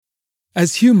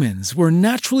As humans, we're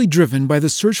naturally driven by the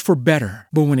search for better.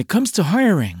 But when it comes to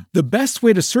hiring, the best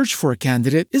way to search for a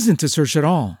candidate isn't to search at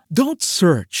all. Don't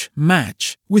search,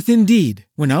 match with Indeed.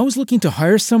 When I was looking to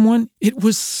hire someone, it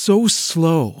was so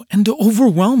slow and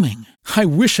overwhelming. I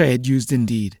wish I had used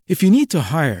Indeed. If you need to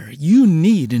hire, you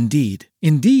need Indeed.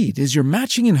 Indeed is your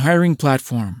matching and hiring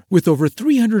platform with over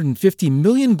 350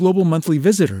 million global monthly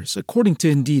visitors, according to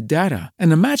Indeed data,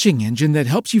 and a matching engine that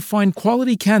helps you find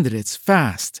quality candidates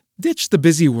fast. Ditch the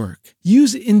busy work.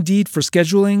 Use Indeed for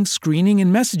scheduling, screening,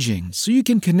 and messaging so you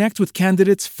can connect with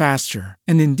candidates faster.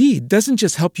 And Indeed doesn't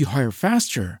just help you hire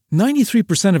faster.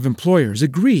 93% of employers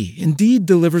agree Indeed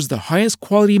delivers the highest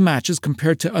quality matches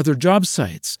compared to other job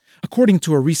sites, according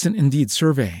to a recent Indeed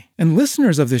survey. And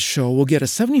listeners of this show will get a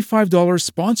 $75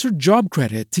 sponsored job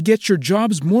credit to get your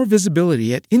jobs more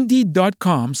visibility at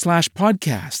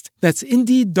Indeed.com/podcast. That's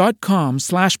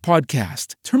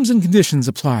Indeed.com/podcast. Terms and conditions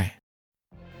apply.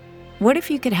 What if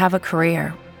you could have a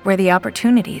career where the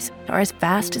opportunities are as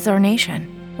vast as our nation,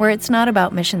 where it's not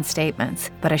about mission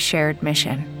statements, but a shared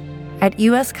mission? At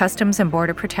U.S. Customs and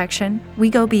Border Protection,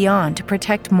 we go beyond to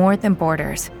protect more than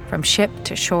borders. From ship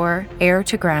to shore, air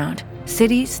to ground,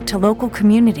 cities to local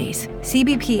communities,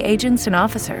 CBP agents and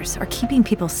officers are keeping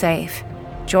people safe.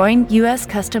 Join U.S.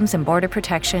 Customs and Border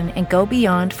Protection and go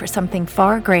beyond for something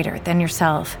far greater than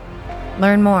yourself.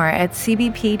 Learn more at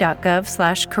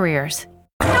cbp.gov/careers.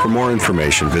 For more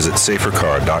information, visit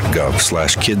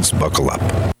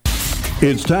safercar.gov/kidsbuckleup.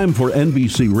 It's time for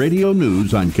NBC Radio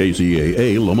News on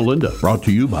KCAA Loma Linda. Brought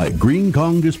to you by Green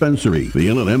Kong Dispensary, the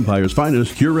Inland Empire's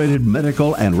finest curated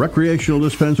medical and recreational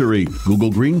dispensary.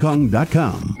 Google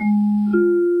greenkong.com.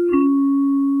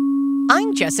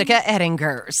 I'm Jessica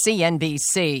Ettinger,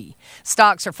 CNBC.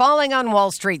 Stocks are falling on Wall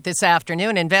Street this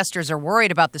afternoon. Investors are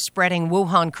worried about the spreading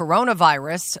Wuhan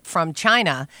coronavirus from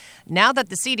China. Now that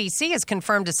the CDC has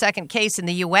confirmed a second case in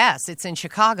the U.S., it's in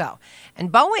Chicago.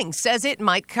 And Boeing says it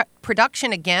might cut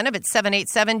production again of its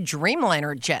 787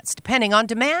 Dreamliner jets, depending on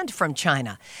demand from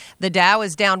China. The Dow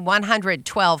is down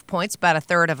 112 points, about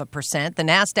 0.33%. The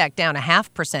NASDAQ down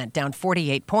 0.5%, down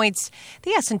 48 points.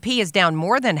 The S&P is down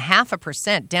more than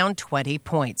 0.5%, down 20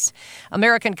 points.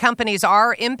 American companies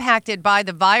are impacted by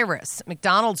the virus.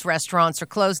 McDonald's restaurants are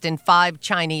closed in 5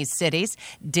 Chinese cities.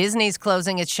 Disney's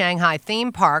closing its Shanghai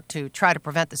theme park to try to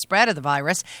prevent the spread of the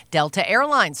virus. Delta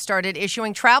Airlines started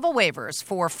issuing travel waivers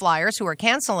for flyers who are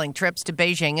canceling trips to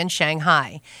Beijing and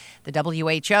Shanghai. The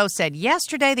WHO said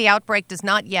yesterday the outbreak does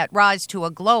not yet rise to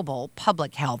a global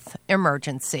public health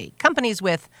emergency. Companies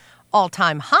with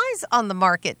all-time highs on the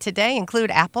market today include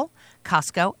Apple,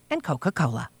 Costco, and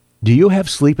Coca-Cola. Do you have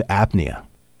sleep apnea?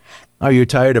 Are you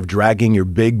tired of dragging your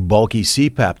big, bulky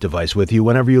CPAP device with you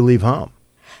whenever you leave home?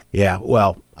 Yeah,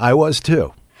 well, I was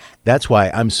too. That's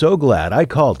why I'm so glad I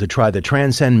called to try the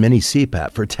Transcend Mini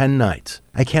CPAP for 10 nights.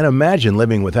 I can't imagine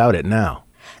living without it now.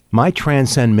 My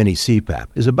Transcend Mini CPAP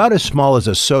is about as small as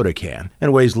a soda can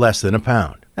and weighs less than a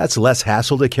pound. That's less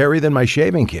hassle to carry than my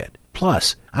shaving kit.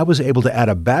 Plus, I was able to add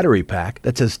a battery pack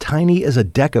that's as tiny as a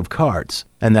deck of cards.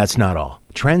 And that's not all.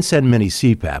 Transcend Mini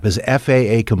CPAP is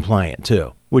FAA compliant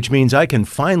too, which means I can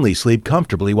finally sleep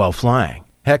comfortably while flying.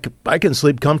 Heck, I can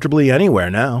sleep comfortably anywhere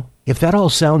now. If that all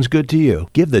sounds good to you,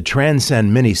 give the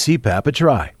Transcend Mini CPAP a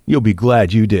try. You'll be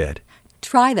glad you did.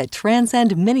 Try the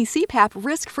Transcend Mini CPAP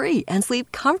risk-free and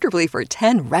sleep comfortably for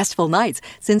 10 restful nights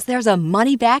since there's a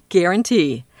money-back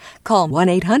guarantee. Call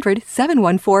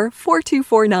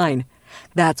 1-800-714-4249.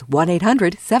 That's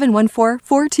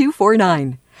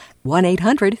 1-800-714-4249.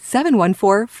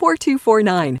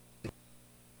 1-800-714-4249.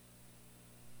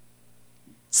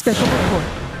 Special report.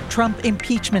 Trump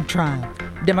impeachment trial.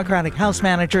 Democratic House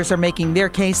managers are making their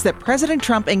case that President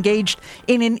Trump engaged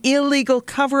in an illegal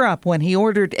cover-up when he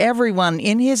ordered everyone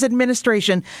in his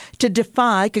administration to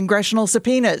defy congressional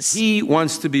subpoenas. He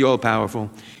wants to be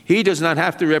all-powerful. He does not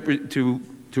have to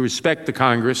respect the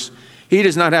Congress. He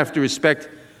does not have to respect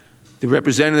the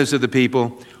representatives of the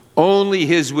people. Only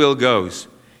his will goes.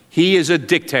 He is a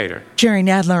dictator. Jerry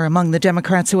Nadler among the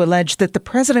Democrats who allege that the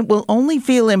president will only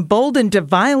feel emboldened to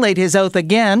violate his oath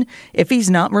again if he's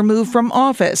not removed from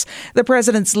office. The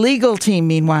president's legal team,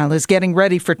 meanwhile, is getting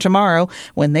ready for tomorrow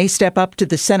when they step up to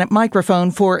the Senate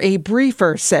microphone for a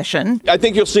briefer session. I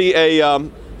think you'll see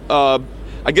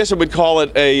I guess I would call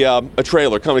it a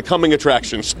trailer, coming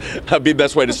attractions. That'd be the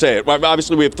best way to say it.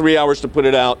 Obviously, we have 3 hours to put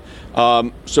it out,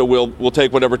 so we'll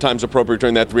take whatever time's appropriate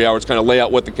during that 3 hours, kind of lay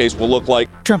out what the case will look like.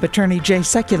 Trump attorney Jay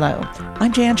Sekulow.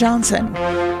 I'm Jan Johnson.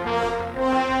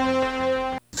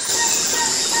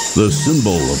 The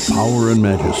symbol of power and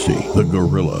majesty, the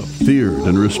gorilla, feared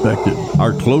and respected.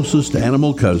 Our closest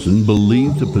animal cousin,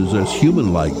 believed to possess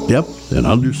human-like depth and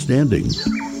understanding.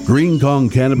 Green Kong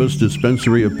Cannabis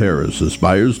Dispensary of Paris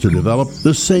aspires to develop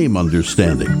the same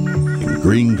understanding.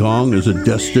 Green Kong is a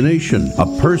destination,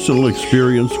 a personal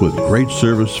experience with great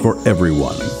service for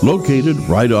everyone. Located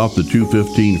right off the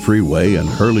 215 freeway and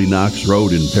Hurley Knox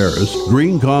Road in Paris,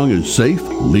 Green Kong is safe,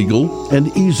 legal, and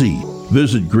easy.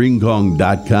 Visit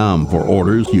greenkong.com for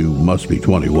orders. You must be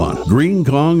 21. Green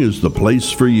Kong is the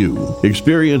place for you.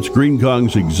 Experience Green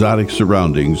Kong's exotic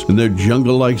surroundings in their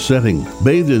jungle-like setting.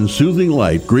 Bathed in soothing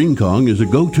light, Green Kong is a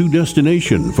go-to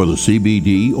destination for the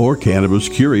CBD or cannabis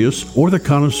curious or the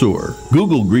connoisseur.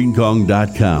 Google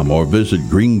greenkong.com or visit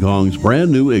Green Kong's brand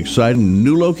new, exciting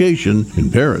new location in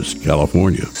Paris,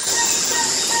 California.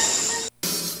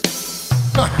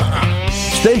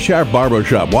 Stay Sharp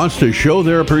Barbershop wants to show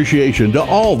their appreciation to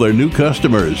all their new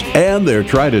customers and their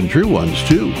tried and true ones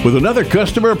too, with another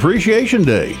Customer Appreciation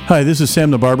Day. Hi, this is Sam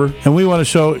the Barber, and we want to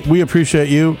show we appreciate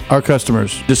you, our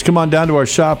customers. Just come on down to our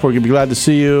shop. We're going to be glad to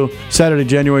see you. Saturday,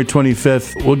 January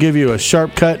 25th. We'll give you a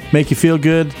sharp cut, make you feel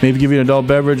good, maybe give you an adult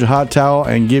beverage, a hot towel,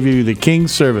 and give you the king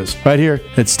service right here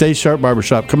at Stay Sharp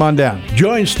Barbershop. Come on down.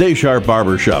 Join Stay Sharp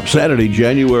Barbershop Saturday,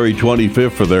 January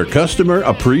 25th for their Customer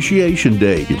Appreciation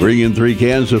Day. You bring in 3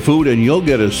 cans of food and you'll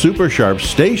get a super sharp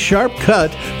Stay Sharp cut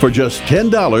for just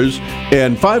 $10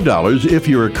 and $5 if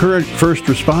you're a current first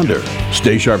responder.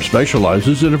 Stay Sharp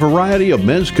specializes in a variety of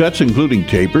men's cuts including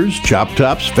tapers, chop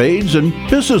tops, fades, and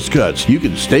business cuts. You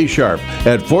can stay sharp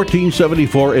at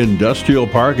 1474 Industrial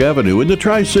Park Avenue in the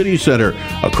Tri-City Center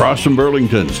across from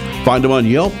Burlington's. Find them on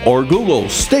Yelp or Google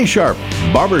Stay Sharp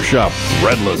Barbershop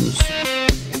Redlands.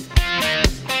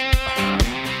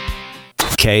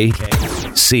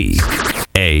 KCAA.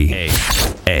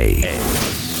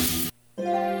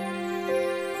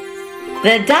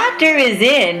 The doctor is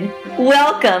in.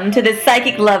 Welcome to the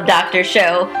Psychic Love Doctor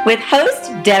Show with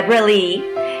host Deborah Lee.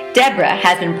 Deborah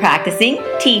has been practicing,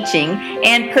 teaching,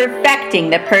 and perfecting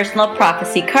the personal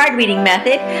prophecy card reading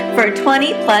method for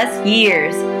 20 plus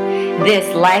years.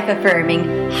 This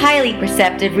life-affirming, highly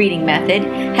perceptive reading method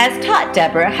has taught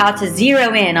Deborah how to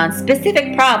zero in on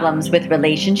specific problems with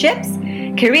relationships,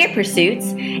 career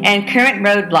pursuits, and current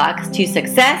roadblocks to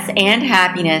success and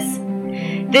happiness.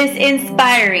 This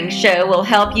inspiring show will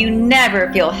help you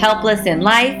never feel helpless in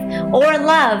life or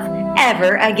love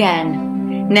ever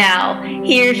again. Now,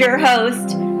 here's your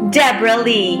host, Deborah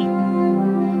Lee.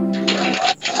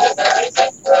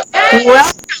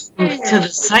 Welcome to the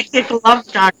Psychic Love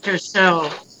Doctor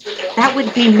Show. That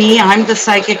would be me. I'm the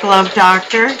Psychic Love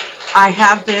Doctor. I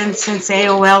have been since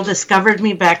AOL discovered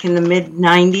me back in the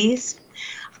mid-90s.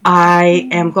 I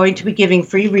am going to be giving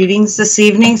free readings this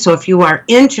evening, so if you are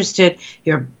interested,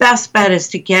 your best bet is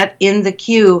to get in the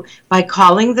queue by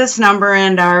calling this number,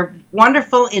 and our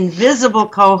wonderful invisible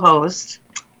co-host,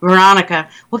 Veronica,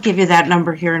 will give you that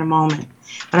number here in a moment.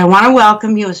 But I want to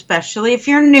welcome you, especially if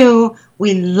you're new.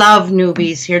 We love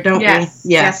newbies here, don't we?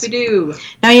 Yes, we do.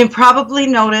 Now, you probably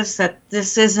noticed that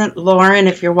this isn't Lauren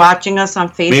if you're watching us on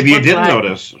Facebook. Maybe you didn't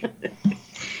notice.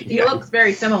 He looks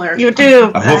very similar. You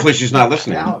do. Hopefully she's not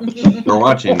listening or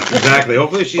watching. Exactly.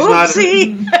 Hopefully she's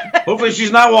Oopsie. not. Hopefully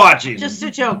she's not watching. Just a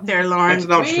joke there, Lauren. That's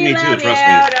enough to me too. Trust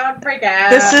me. Don't freak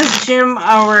out. This is Jim,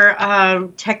 our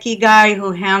techie guy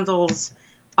who handles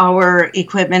our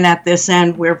equipment at this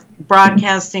end. We're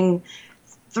broadcasting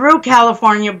through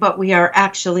California, but we are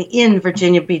actually in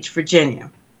Virginia Beach,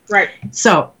 Virginia. Right.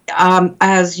 So,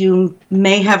 as you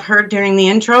may have heard during the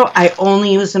intro, I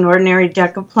only use an ordinary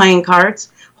deck of playing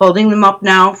cards, holding them up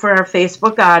now for our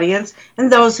Facebook audience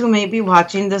and those who may be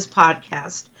watching this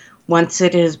podcast once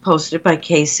it is posted by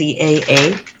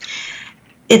KCAA.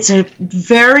 It's a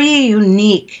very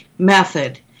unique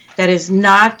method that is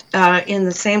not in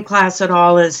the same class at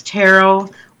all as tarot,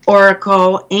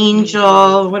 oracle,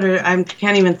 angel, I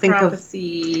can't even think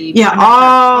prophecy, of. Yeah,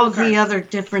 all the other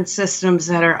different systems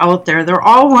that are out there. They're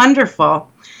all wonderful.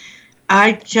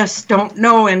 I just don't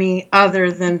know any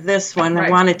other than this one. Right.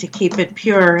 I wanted to keep it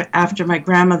pure after my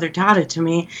grandmother taught it to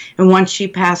me. And once she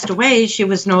passed away, she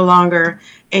was no longer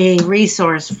a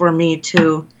resource for me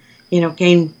to,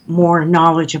 gain more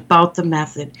knowledge about the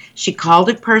method. She called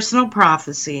it personal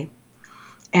prophecy.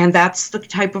 And that's the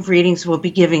type of readings we'll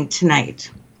be giving tonight.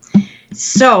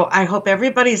 So I hope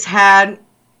everybody's had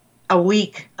a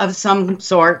week of some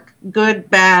sort, good,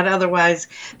 bad, otherwise,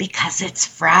 because it's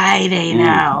Friday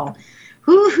now.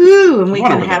 Woohoo! And we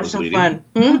can have some fun.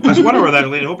 I was wondering where that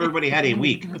lady. I hope everybody had a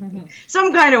week.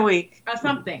 Some kind of week.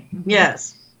 Something.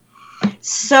 Yes.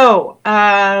 So,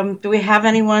 do we have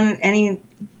any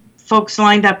folks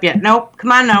lined up yet? Nope.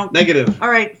 Come on now. Negative. All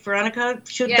right, Veronica,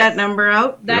 shoot that number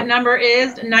out. That number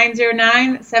is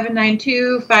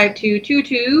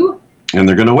 909-792-5222. And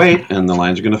they're going to wait, and the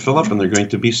lines are going to fill up, and they're going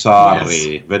to be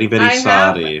sorry. Yes. Very, very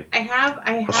sorry. I have.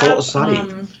 Sorry.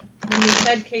 When you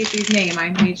said Casey's name,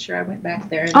 I made sure I went back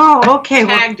there and okay.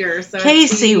 tagged her. So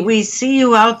Casey, we see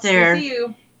you out there We see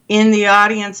you. in the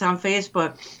audience on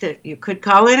Facebook. You could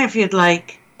call in if you'd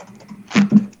like.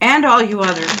 And all you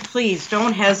others, please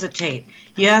don't hesitate.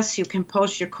 Yes, you can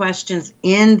post your questions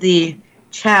in the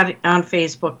chat on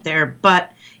Facebook there,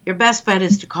 but your best bet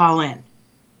is to call in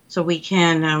so we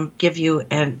can give you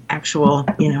an actual,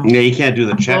 Yeah, you can't do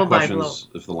the chat blow by questions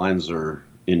if the lines are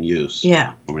in use.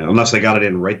 Yeah. I mean, unless they got it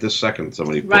in right this second.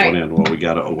 Somebody put Right. one in. Well, we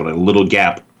got a little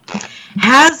gap.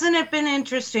 Hasn't it been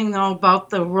interesting, though, about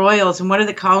the Royals, and what are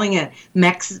they calling it?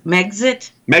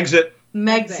 Megxit?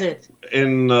 Megxit.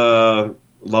 In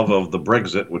love of the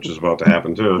Brexit, which is about to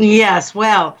happen, too. Yes,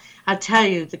 well, I'll tell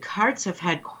you, the Cards have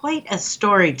had quite a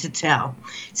story to tell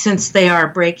since they are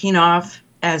breaking off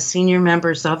as senior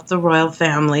members of the royal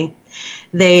family.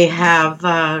 They have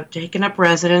taken up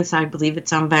residence, I believe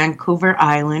it's on Vancouver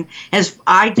Island. As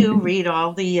I do read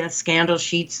all the scandal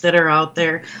sheets that are out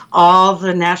there, all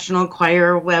the National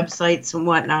Enquirer websites and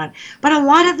whatnot. But a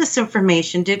lot of this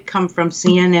information did come from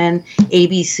CNN,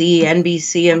 ABC,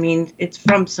 NBC. I mean, it's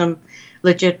from some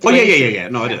legit Well, places. yeah.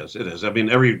 No, it is. It is. I mean,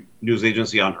 every news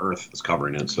agency on earth is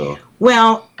covering it, so.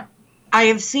 Well, I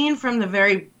have seen from the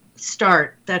very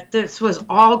start that this was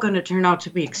all going to turn out to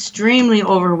be extremely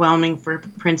overwhelming for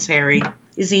Prince Harry.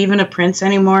 Is he even a prince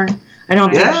anymore? I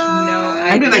don't think.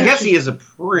 I mean, I guess he is a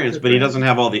prince, but he doesn't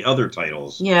have all the other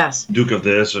titles. Yes. Duke of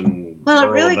this and Well, it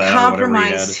Earl really of that, or whatever he had.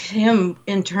 compromised him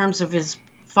in terms of his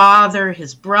father,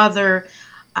 his brother.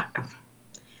 I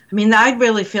mean, I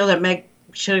really feel that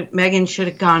Meghan should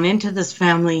have gone into this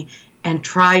family and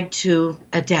tried to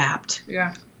adapt.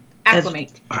 Yeah.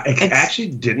 Acclimate. Actually,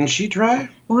 didn't she try?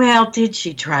 Well, did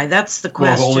she try? That's the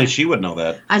question. Well, only she would know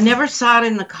that. I never saw it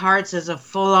in the Cards as a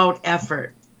full-out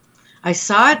effort. I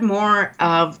saw it more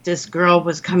of this girl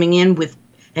was coming in with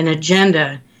an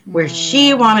agenda where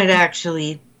she wanted to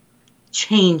actually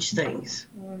change things.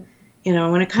 You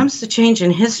know, when it comes to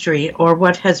changing history or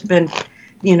what has been,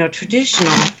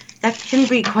 traditional, that can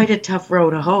be quite a tough row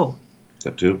to hoe.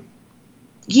 That too.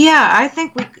 Yeah, I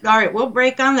think all right, we'll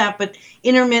break on that, but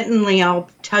intermittently I'll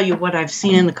tell you what I've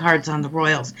seen in the Cards on the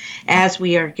Royals as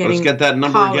we are getting Let's get that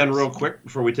number callers. again real quick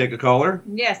before we take a caller.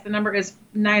 Yes, the number is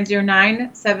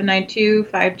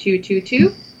 909-792-5222.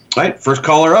 All right, first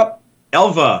caller up,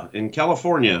 Elva in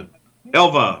California.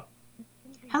 Elva.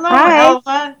 Hello, Hi.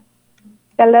 Elva.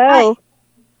 Hello. Hi.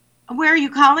 Where are you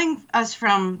calling us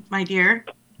from, my dear?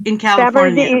 In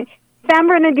California. San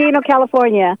Bernardino,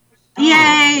 California.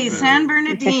 Yay, San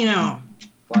Bernardino.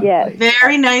 Yes.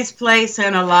 Very nice place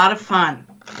and a lot of fun.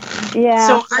 Yeah,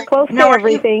 So close to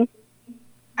everything.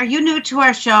 Are you new to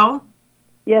our show?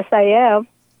 Yes, I am.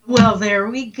 Well, there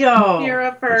we go. You're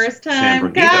a first-time San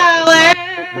Bernardino. caller.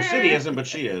 The city isn't, but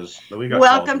she is. So we got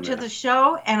Welcome calls to from the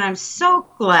show, and I'm so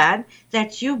glad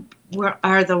that you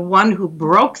are the one who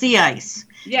broke the ice.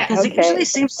 Yeah. Because it usually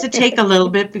seems to take a little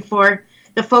bit before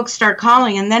the folks start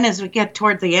calling, and then as we get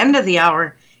toward the end of the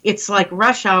hour, it's like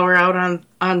rush hour out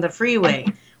on the freeway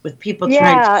with people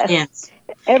trying to dance.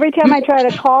 Every time I try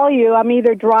to call you, I'm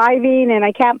either driving and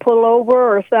I can't pull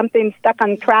over or something stuck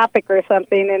on traffic or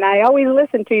something, and I always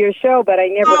listen to your show, but I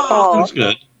never call. That's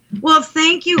good. Well,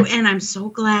 thank you, and I'm so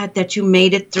glad that you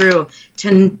made it through.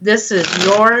 This is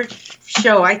your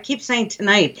show. I keep saying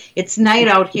tonight. It's night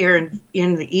out here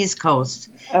in the East Coast,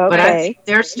 but I think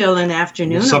they're still in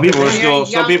afternoon. Some over people are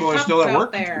there. still at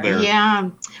work there. Yeah.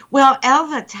 Well,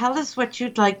 Elva, tell us what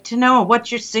you'd like to know.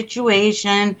 What's your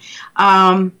situation?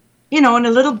 And a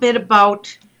little bit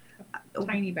about.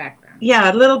 Tiny background.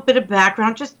 Yeah, a little bit of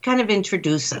background. Just kind of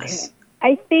introduce us.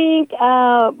 I think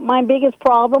my biggest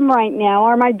problem right now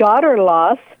are my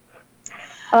daughter-in-laws.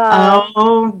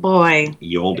 Oh, boy.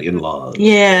 The old in-laws.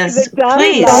 Yes, The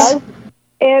daughter-in-laws.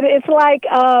 And it's like,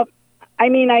 I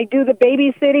do the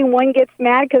babysitting. One gets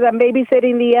mad because I'm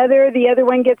babysitting the other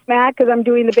one gets mad because I'm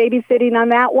doing the babysitting on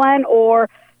that one, or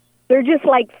they're just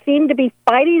seem to be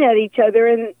fighting at each other,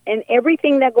 and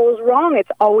everything that goes wrong,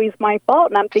 it's always my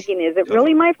fault. And I'm thinking, is it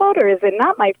really my fault or is it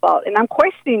not my fault? And I'm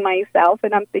questioning myself,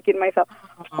 and I'm thinking to myself,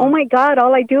 oh my God,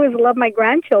 all I do is love my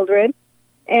grandchildren,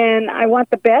 and I want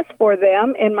the best for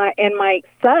them and my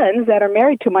sons that are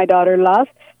married to my daughter-in-laws.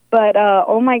 But,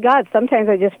 oh my God, sometimes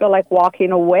I just feel like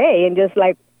walking away and just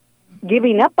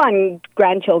giving up on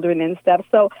grandchildren and stuff.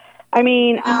 So,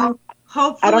 Hopefully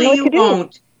I don't know what you to do.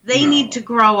 won't. They need to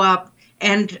grow up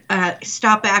and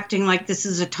stop acting like this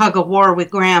is a tug of war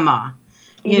with Grandma.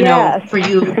 You Yes. know, for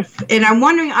you. And I'm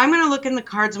wondering, I'm going to look in the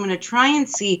cards. I'm going to try and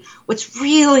see what's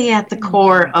really at the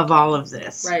core of all of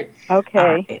this. Right.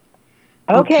 Okay.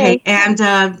 Okay.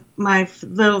 And my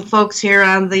little folks here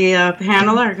on the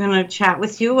panel are going to chat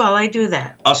with you while I do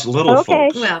that. Us little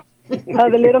folks. Well, Oh,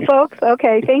 the little folks?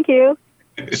 Okay, thank you.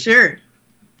 Sure.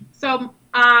 So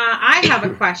I have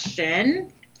a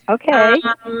question. Okay.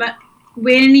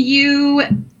 When you,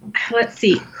 let's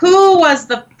see, who was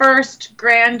the first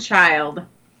grandchild?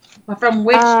 From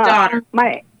which daughter?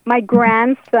 My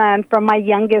grandson from my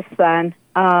youngest son.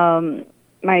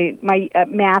 My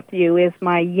Matthew is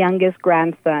my youngest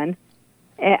grandson.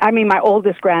 I mean, my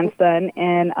oldest grandson.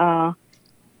 And,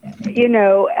 you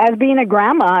know, as being a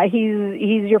grandma,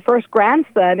 he's your first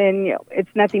grandson, and you know,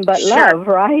 it's nothing but love,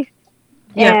 right?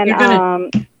 Yeah, and,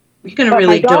 you're gonna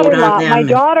really dote on them. My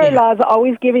daughter-in-law is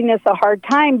always giving us a hard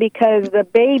time because the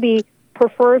baby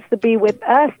prefers to be with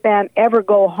us than ever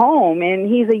go home, and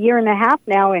he's a year and a half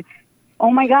now, and oh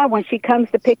my God, when she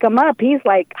comes to pick him up, he's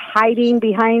like hiding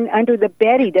behind under the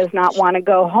bed. He does not want to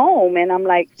go home, and I'm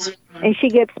like, and she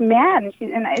gets mad,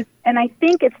 and I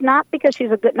think it's not because she's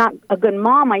not a good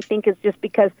mom. I think it's just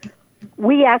because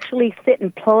we actually sit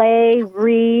and play,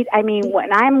 read. I mean,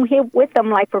 when I'm here with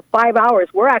them, like for 5 hours,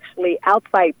 we're actually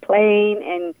outside playing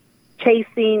and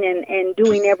chasing and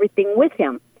doing everything with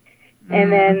him.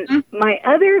 And then my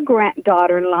other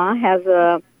daughter-in-law has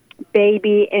a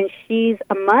baby, and she's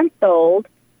a month old,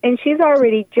 and she's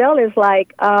already jealous.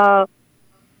 Like the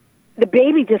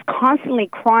baby just constantly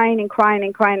crying and crying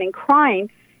and crying and crying,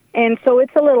 and so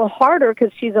it's a little harder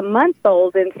because she's a month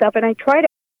old and stuff. And I try to.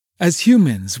 As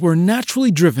humans, we're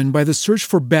naturally driven by the search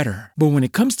for better. But when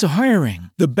it comes to hiring,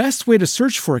 the best way to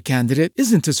search for a candidate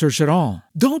isn't to search at all.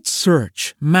 Don't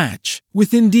search, match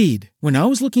with Indeed. When I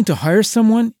was looking to hire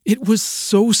someone, it was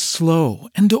so slow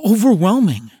and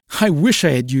overwhelming. I wish I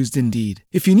had used Indeed.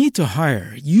 If you need to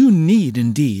hire, you need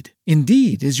Indeed.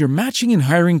 Indeed is your matching and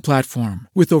hiring platform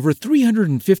with over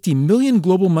 350 million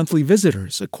global monthly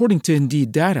visitors, according to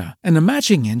Indeed data, and a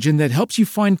matching engine that helps you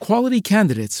find quality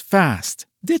candidates fast.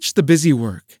 Ditch the busy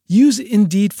work. Use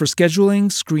Indeed for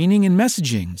scheduling, screening, and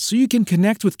messaging so you can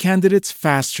connect with candidates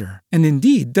faster. And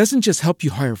Indeed doesn't just help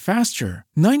you hire faster.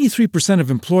 93%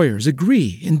 of employers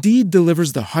agree Indeed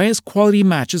delivers the highest quality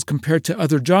matches compared to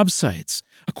other job sites,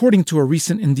 according to a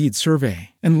recent Indeed survey.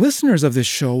 And listeners of this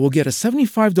show will get a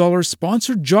 $75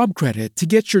 sponsored job credit to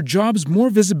get your jobs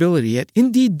more visibility at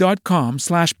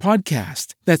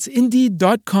Indeed.com/podcast. That's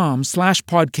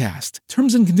Indeed.com/podcast.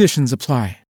 Terms and conditions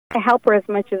apply. I help her as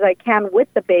much as I can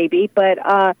with the baby, but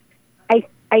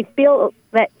I feel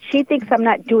that she thinks I'm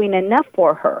not doing enough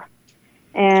for her,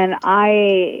 and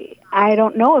I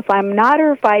don't know if I'm not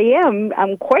or if I am.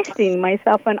 I'm questioning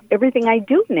myself on everything I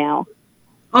do now.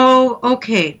 Oh,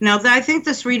 okay. Now, I think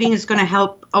this reading is going to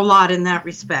help a lot in that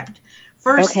respect.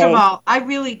 First of all, I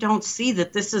really don't see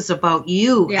that this is about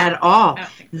you at all.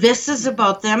 This is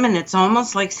about them, and it's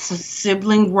almost like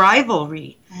sibling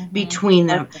rivalry between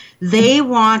them. They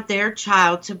want their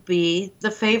child to be the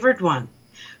favored one.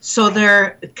 So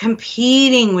they're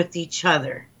competing with each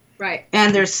other. Right.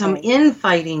 And there's some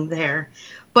infighting there.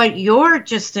 But you're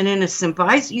just an innocent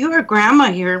you're a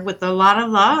grandma here with a lot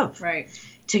of love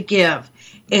to give.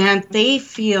 And they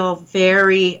feel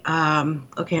very,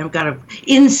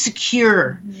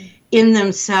 insecure in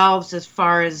themselves as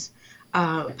far as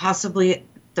possibly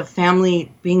the family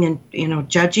being,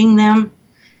 judging them.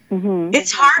 Mm-hmm.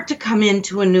 It's hard to come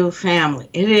into a new family,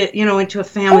 into a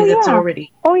family that's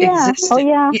already existed.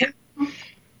 Yeah.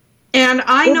 And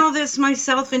I know this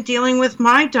myself in dealing with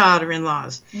my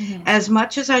daughter-in-laws. Mm-hmm. As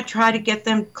much as I try to get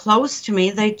them close to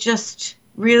me, they just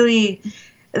really,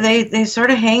 they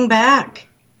sort of hang back.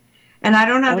 And I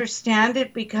don't understand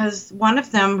it because one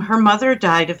of them, her mother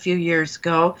died a few years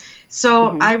ago.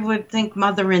 So I would think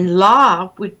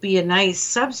mother-in-law would be a nice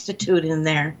substitute in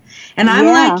there. And I'm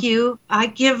like you, I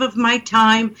give of my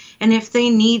time. And if they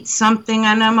need something,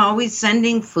 and I'm always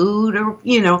sending food or,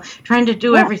 trying to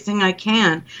do everything I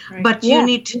can. Right. But you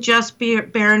need to just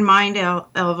bear in mind,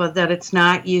 Elva, that it's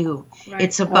not you. Right.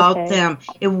 It's about them.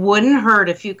 It wouldn't hurt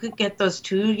if you could get those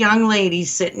two young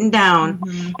ladies sitting down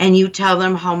and you tell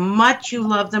them how much you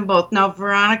love them both. Now,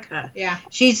 Veronica,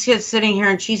 she's just sitting here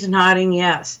and she's nodding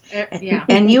yes.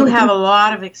 And you have a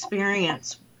lot of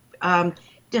experience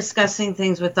discussing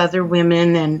things with other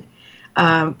women. And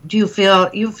do you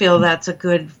feel that's a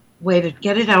good way to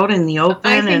get it out in the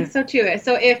open? I think so too.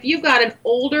 So if you've got an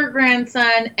older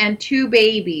grandson and two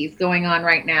babies going on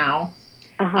right now,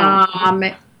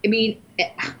 I mean,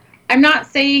 I'm not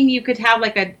saying you could have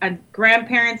like a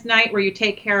grandparents' night where you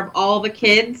take care of all the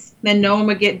kids, then no one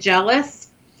would get jealous.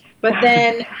 But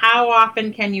then, how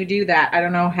often can you do that? I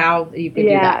don't know how you can do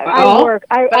that.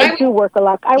 I do work a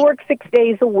lot. I work 6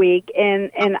 days a week,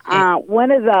 and one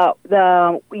of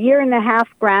the year-and-a-half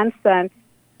grandson,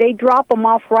 they drop him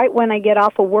off right when I get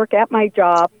off of work at my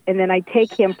job, and then I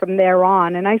take him from there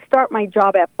on. And I start my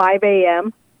job at 5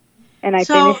 a.m., and I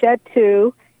finish at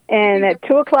 2. And at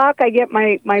 2 o'clock, I get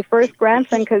my first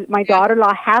grandson because my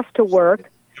daughter-in-law has to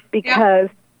work because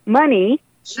money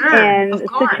and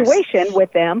the situation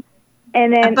with them.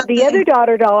 And then the other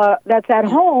daughter that's at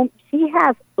home, she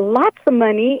has lots of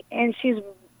money, and she's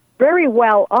very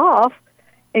well off,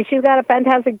 and she's got a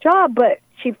fantastic job, but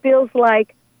she feels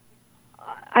like,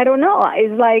 I don't know,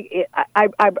 it's like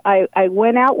I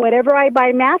went out, whatever I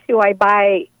buy Matthew, I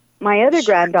buy my other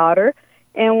granddaughter,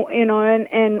 and, you know,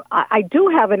 and I do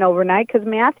have an overnight, because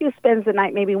Matthew spends the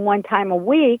night maybe one time a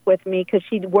week with me, because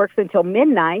she works until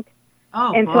midnight.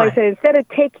 Oh, and so I said, instead of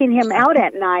taking him out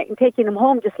at night and taking him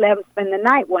home, just let him spend the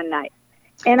night one night.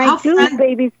 And I do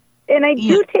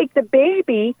take the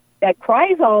baby that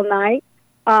cries all night,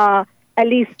 at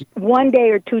least 1 day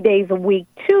or 2 days a week,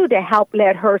 too, to help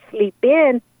let her sleep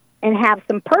in and have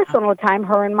some personal time,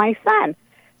 her and my son.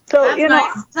 So,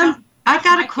 that's nice. I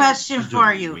got a question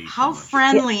for you. How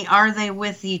friendly are they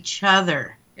with each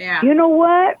other? Yeah. You know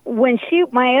what? When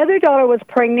my other daughter was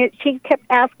pregnant, she kept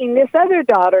asking this other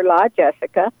daughter-in-law,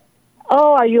 Jessica,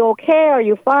 "Oh, are you okay? Are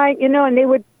you fine?" You know, and they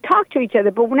would talk to each other.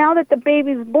 But now that the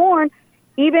baby's born,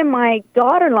 even my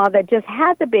daughter-in-law that just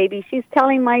had the baby, she's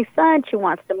telling my son she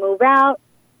wants to move out.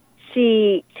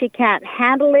 She can't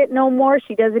handle it no more.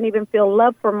 She doesn't even feel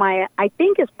love for I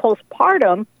think it's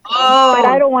postpartum. Oh, but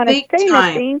I don't want to say time.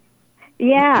 anything.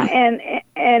 Yeah,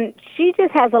 and she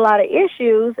just has a lot of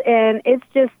issues, and it's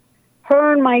just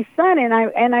her and my son, and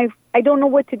I don't know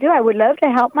what to do. I would love to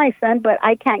help my son, but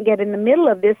I can't get in the middle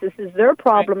of this. This is their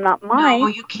problem, not mine. No,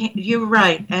 you can't. You're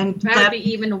right, and that would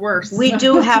be even worse. We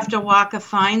do have to walk a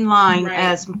fine line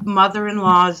as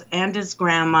mother-in-laws and as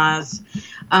grandmas,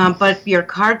 but your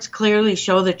cards clearly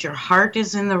show that your heart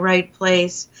is in the right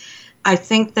place. I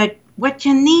think that what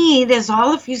you need is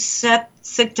all of you sit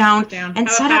down and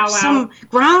set up some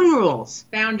ground rules.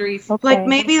 Boundaries. Okay. Like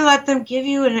maybe let them give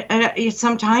you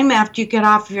some time after you get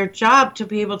off your job to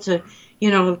be able to,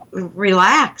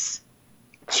 relax,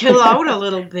 chill out a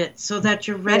little bit so that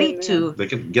you're ready to. They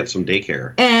can get some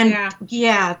daycare. And that's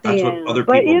what other people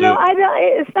but, do.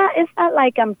 It's not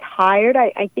like I'm tired.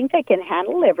 I think I can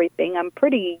handle everything.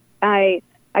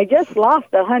 I just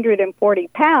lost 140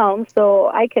 pounds, so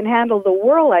I can handle the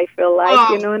world, I feel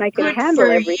like, and I can handle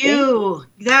everything. You.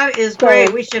 That is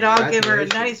great. We should all give her a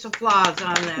nice applause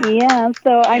on that. Yeah,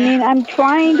 so, I mean, I'm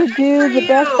trying to do the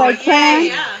best I can.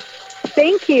 Yeah.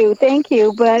 Thank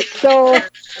you. But so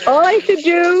all I should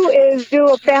do is do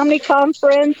a family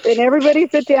conference, and everybody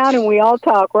sit down and we all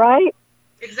talk, right?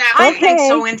 Exactly. I think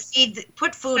so, and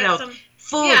put food out.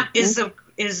 Food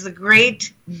is the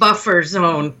great buffer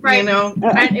zone, right?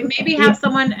 And maybe have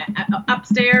someone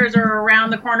upstairs or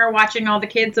around the corner watching all the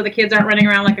kids, so the kids aren't running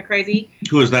around like a crazy.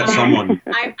 Who is that someone?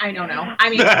 I don't know. I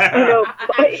mean,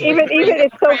 even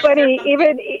it's so funny.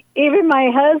 Even my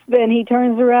husband, he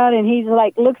turns around and he's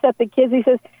like, looks at the kids. He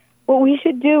says, "What we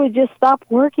should do is just stop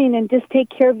working and just take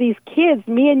care of these kids,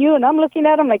 me and you." And I'm looking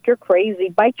at him like, "You're crazy.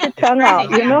 Bite your tongue out,"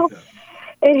 you know.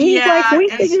 And he's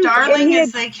like, as darling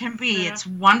as they can be. It's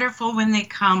wonderful when they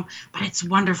come, but it's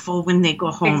wonderful when they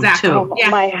go home too. Yeah.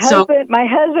 My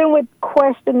husband would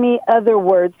question me other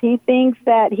words. He thinks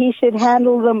that he should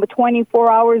handle them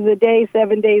 24 hours a day,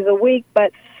 7 days a week,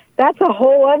 but that's a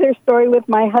whole other story with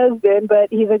my husband.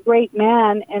 But he's a great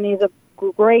man, and he's a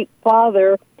great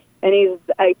father, and he's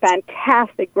a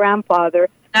fantastic grandfather.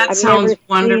 That sounds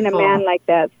wonderful. I've never seen a man like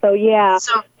that. So, yeah.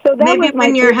 So that maybe was my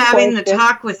when you're first having the question.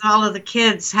 talk with all of the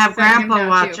kids, have Grandpa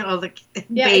watch all the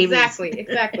babies.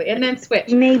 Exactly. And then switch.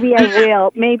 Maybe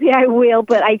I will.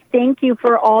 But I thank you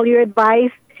for all your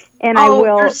advice, and I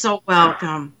will. You're so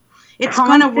welcome. It's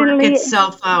going to work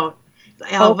itself out,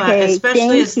 Elva,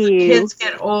 especially as the kids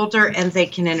get older and they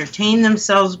can entertain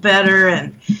themselves better.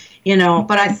 And,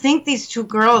 but I think these two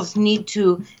girls need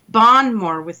to bond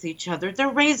more with each other. They're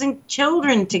raising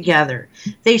children together.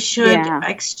 They should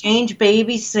exchange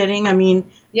babysitting. I mean,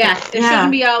 it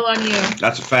shouldn't be all on you.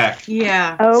 That's a fact.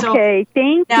 Yeah. Okay.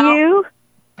 Thank you.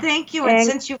 Thank you. And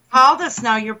since you called us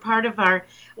now, you're part of our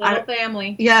little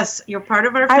family. Yes, you're part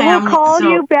of our family. I will call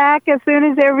you back as soon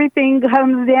as everything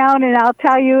comes down, and I'll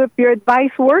tell you if your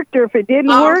advice worked or if it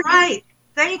didn't work. All right.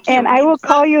 Thank you. And I will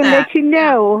call you and let you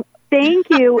know. Thank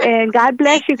you, and God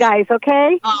bless you guys,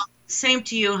 okay? Same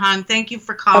to you, hon. Thank you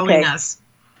for calling us.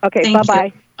 Okay, Thank bye-bye.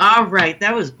 you. All right,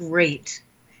 that was great.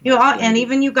 You all, and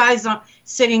even you guys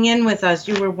sitting in with us,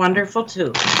 you were wonderful too.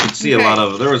 You could see a lot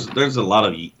of there's a lot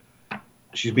of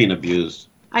she's being abused.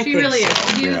 She really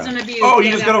is abused and abused. Oh, you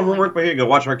just got to work by here. Go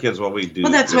watch our kids while we do.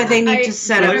 Well, that's why they need to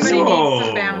set up. Everybody needs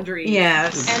some boundaries.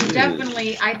 Yes, and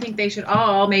definitely, I think they should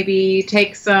all maybe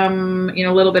take some,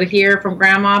 a little bit here from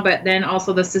grandma, but then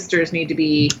also the sisters need to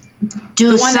be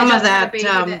do the one some that of that.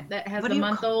 that has the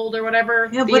month-old or whatever.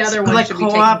 Yeah, the other one like should be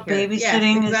co-op taken care of.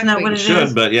 babysitting. Yes, Isn't that what it is?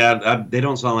 Should, but yeah, they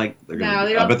don't sound like they're gonna. No,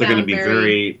 they I don't bet they're going to sound be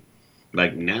very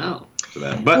like now to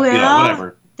that. But well,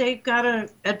 whatever. They've got to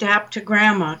adapt to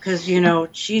grandma because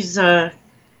she's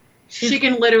She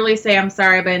can literally say, "I'm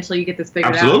sorry, but until you get this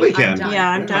figured Absolutely out, can. I'm done." Yeah,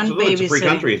 I'm done babysitting. It's a free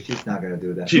country. She's not going to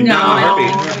do that. She's No, not I happy.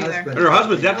 don't either. And her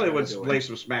husband definitely would lay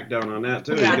some smackdown on that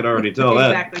too. Yeah. You could already tell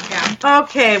that. Exactly. Yeah.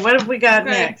 Okay, what have we got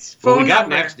next? What we Phone got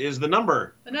number. next is the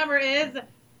number. The number is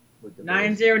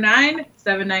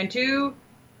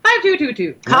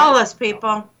 909-792-5222. Call us,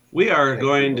 people. We are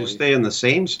going to stay in the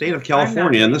same state of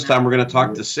California, and this time we're going to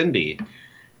talk to Cindy.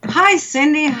 Hi,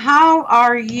 Cindy. How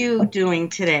are you doing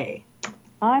today?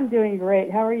 I'm doing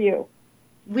great. How are you?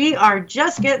 We are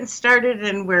just getting started,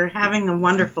 and we're having a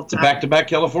wonderful The time. back-to-back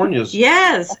Californias.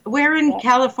 Yes. Where in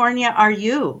California are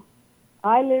you?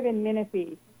 I live in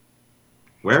Menifee.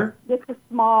 Where? Just a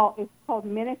small, it's called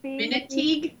Menifee.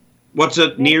 Minneteague? What's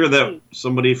it near that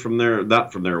somebody from there,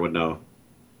 not from there, would know?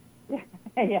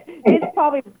 Yeah, it's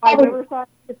probably by Riverside.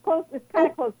 It's close. It's kind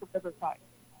of close to Riverside.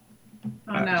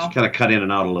 Oh, no. Just kind of cut in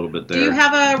and out a little bit there. Do you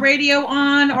have a radio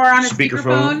on or on a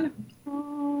speakerphone?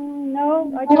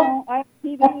 No, I don't. I have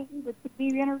TV with the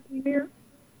TV interview here.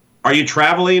 Are you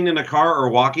traveling in a car or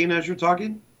walking as you're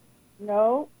talking?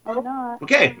 No, I'm not.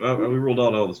 Okay, we ruled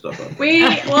out all the stuff out.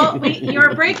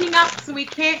 You're breaking up, so we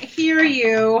can't hear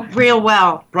you real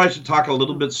well. Probably should talk a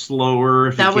little bit slower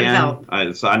if That you would can. help. I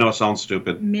know it sounds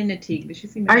stupid. Minneteague. Did she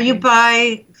say Are you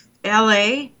by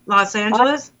L.A., Los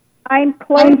Angeles? I'm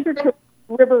closer to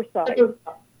Riverside.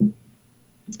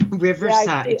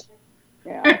 Riverside.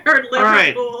 Yeah. All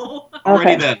right.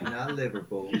 Alrighty then. Not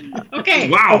Liverpool. Okay.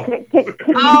 Wow. Okay, can you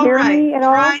All hear right. me at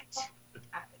all?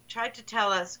 Tried to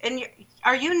tell us. And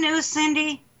are you new,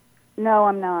 Cindy? No,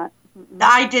 I'm not.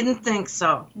 I didn't think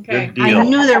so. Okay. Good deal. I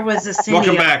knew there was a Cindy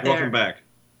Welcome out back. there. Welcome back.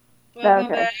 Welcome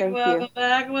Okay, back, thank welcome you.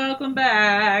 back, welcome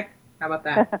back. How about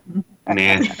that?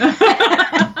 Nah.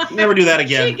 Never do that She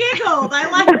again. giggled. I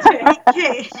liked it.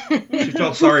 Okay. She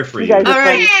felt sorry for you. guys All are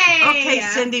right. Hey! Okay,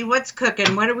 Cindy, what's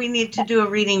cooking? What do we need to do a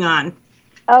reading on?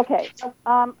 Okay.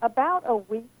 About a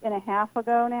week and a half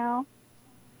ago now,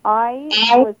 I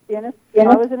was in a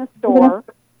store.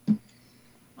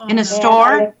 In a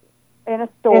store? In a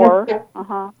store.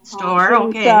 Store, Getting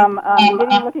okay. Some,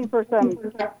 looking for some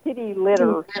kitty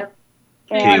litter.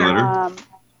 Kitty litter?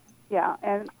 Yeah,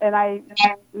 and I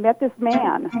met this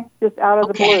man just out of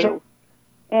the blue,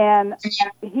 and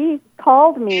he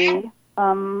called me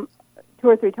 2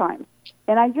 or 3 times,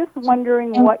 and I'm just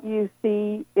wondering what you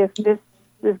see, if this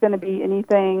is going to be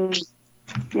anything,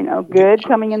 good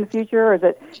coming in the future, or is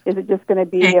it just going to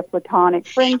be a platonic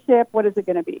friendship? What is it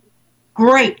going to be?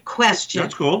 Great question.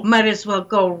 That's cool. Might as well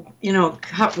go,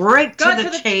 cut right Go to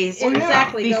the chase.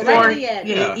 Exactly. Go Before right to the end.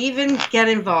 you even get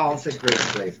involved. It's a great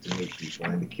place to meet people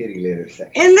in the kitty litter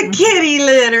section. In the kitty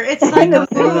litter. It's like a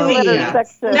movie.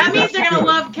 That means they're going to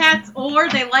love cats or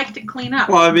they like to clean up.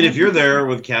 Well, I mean, if you're there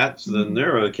with cats, then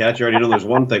they're with cats. You already know there's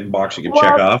one thing box you can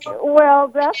check off. Well,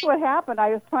 that's what happened.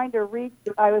 I was trying to reach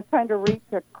a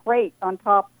crate on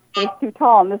top. It was too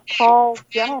tall, and this tall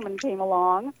gentleman came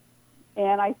along,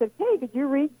 and I said, "Hey, could you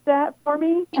reach that for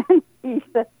me?" And he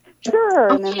said, "Sure."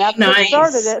 And then that's what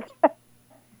started it.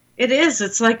 It is.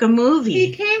 It's like a movie.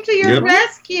 He came to your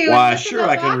rescue. Why, sure,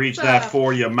 I can reach that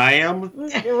for you, ma'am.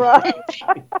 Right.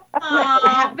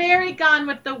 Aw, very Gone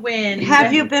with the Wind.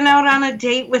 Have you been out on a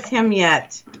date with him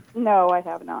yet? No, I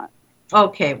have not.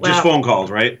 Okay, well. Just phone calls,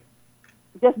 right?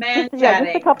 Just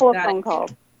a couple of phone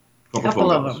calls.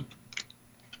 Couple of them.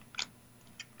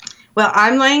 Well,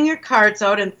 I'm laying your cards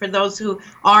out, and for those who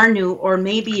are new or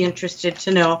may be interested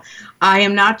to know, I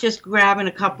am not just grabbing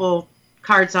a couple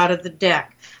cards out of the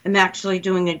deck. I'm actually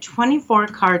doing a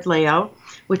 24-card layout,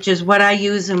 which is what I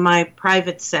use in my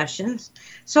private sessions,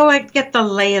 so I get the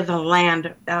lay of the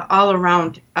land all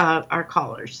around our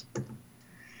callers.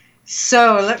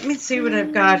 So let me see what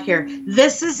I've got here.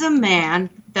 This is a man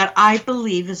that I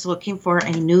believe is looking for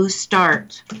a new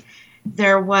start.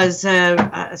 There was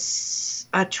a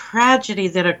tragedy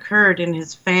that occurred in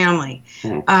his family,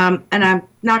 and I'm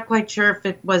not quite sure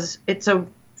if it's a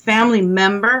family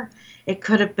member. It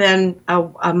could have been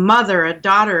a mother, a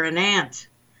daughter, an aunt.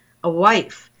 a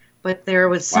wife. But there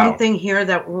was something here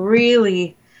that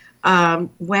really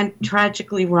went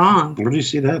tragically wrong. Where do you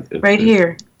see that? Right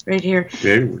here.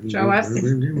 Show us.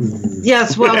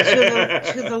 Yes, well,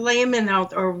 to the laymen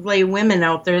out or lay women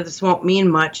out there, this won't mean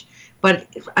much, but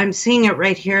I'm seeing it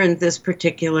right here in this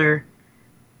particular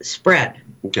spread.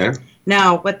 Okay.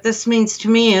 Now, what this means to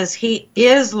me is he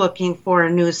is looking for a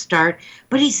new start,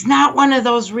 but he's not one of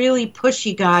those really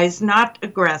pushy guys, not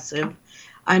aggressive.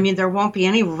 I mean, there won't be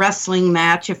any wrestling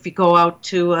match if you go out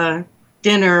to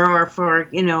dinner or for,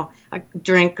 a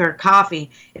drink or coffee.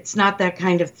 It's not that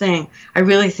kind of thing. I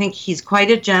really think he's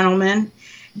quite a gentleman,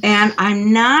 and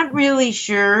I'm not really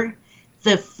sure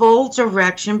the full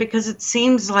direction because it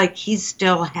seems like he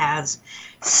still has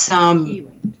some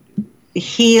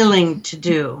healing to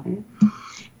do.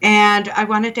 And I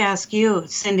wanted to ask you,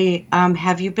 Cindy,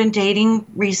 have you been dating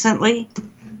recently?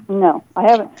 No, I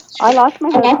haven't. I lost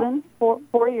my husband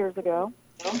 4 years ago.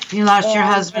 You lost your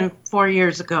husband 4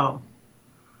 years ago.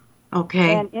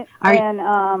 Okay.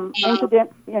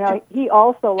 Incident, he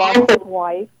also lost his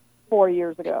wife 4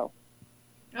 years ago.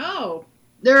 Oh,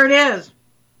 there it is.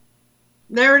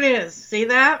 There it is. See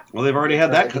that? Well, they've already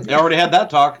had that. They already had that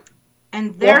talk.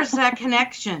 And there's that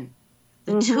connection.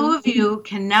 The two of you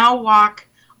can now walk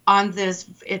on this.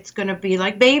 It's going to be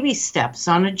like baby steps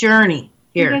on a journey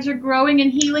here. You guys are growing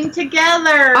and healing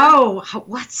together. Oh,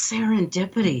 what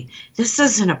serendipity. This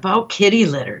isn't about kitty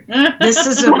litter. This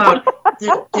is about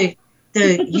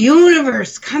the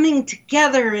universe coming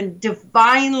together and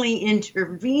divinely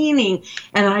intervening.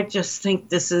 And I just think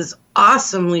this is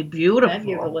awesomely beautiful. That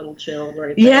gives a little chill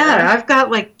right there. Yeah, I've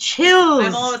got like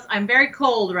chills. I'm very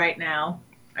cold right now.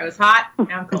 I was hot,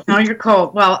 now I'm cold. Now you're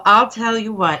cold. Well, I'll tell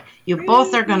you what. You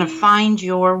both are going to find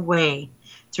your way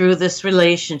through this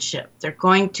relationship. They're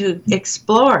going to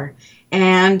explore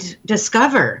and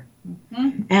discover.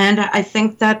 Mm-hmm. And I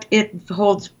think that it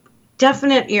holds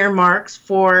definite earmarks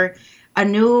for a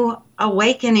new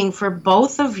awakening for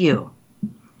both of you.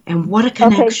 And what a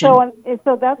connection. Okay,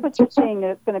 so that's what you're saying,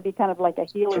 that it's going to be kind of like a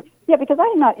healer. Yeah, because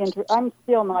I'm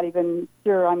still not even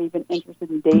sure I'm even interested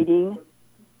in dating.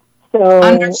 So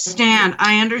I understand.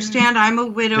 I'm a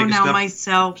widow now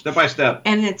myself. Step by step.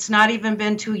 And it's not even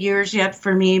been 2 years yet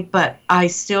for me, but I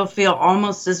still feel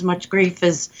almost as much grief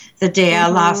as the day I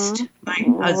lost my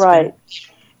husband.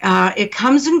 Right. It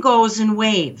comes and goes in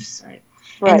waves. Right.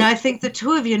 And I think the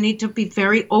two of you need to be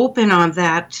very open on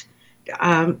that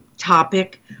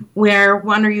topic, where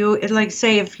one of you, like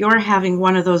say if you're having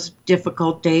one of those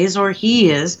difficult days, or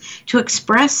he is, to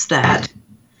express that.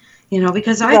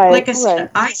 Because I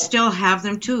said, I still have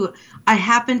them too. I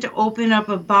happened to open up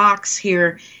a box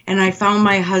here and I found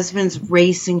my husband's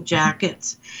racing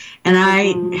jackets, and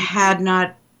I had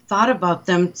not thought about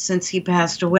them since he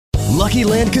passed away. Lucky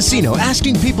Land Casino,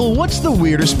 asking people, what's the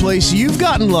weirdest place you've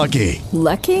gotten lucky?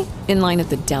 Lucky? In line at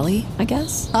the deli, I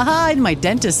guess? Aha, in my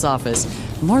dentist's office.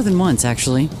 More than once,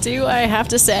 actually. Do I have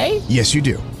to say? Yes, you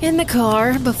do. In the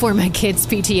car before my kids'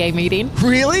 PTA meeting.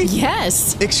 Really?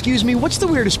 Yes. Excuse me, what's the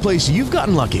weirdest place you've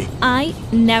gotten lucky? I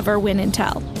never win and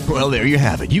tell. Well, there you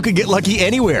have it. You can get lucky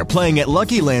anywhere, playing at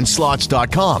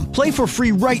LuckyLandSlots.com. Play for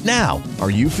free right now. Are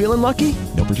you feeling lucky?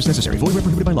 No purchase necessary. Void where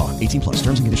prohibited by law. 18+.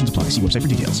 Terms and conditions apply. See website for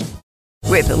details.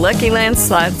 With the Lucky Land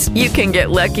Slots, you can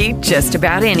get lucky just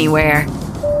about anywhere.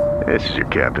 This is your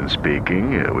captain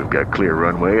speaking. We've got clear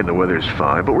runway and the weather's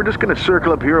fine, but we're just going to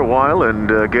circle up here a while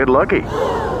and get lucky.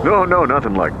 No,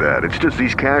 nothing like that. It's just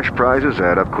these cash prizes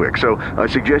add up quick. So I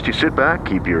suggest you sit back,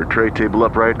 keep your tray table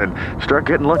upright, and start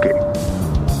getting lucky.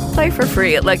 Play for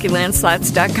free at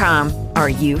LuckyLandSlots.com. Are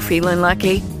you feeling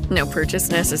lucky? No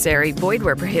purchase necessary. Void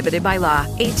where prohibited by law.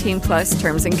 18+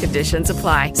 terms and conditions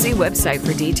apply. See website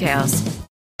for details.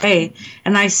 Hey,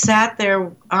 and I sat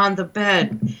there on the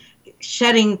bed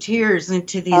shedding tears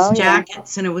into these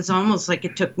jackets, and it was almost like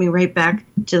it took me right back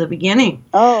to the beginning.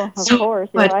 Oh, of course.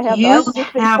 Yeah, but you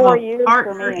have a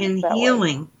partner in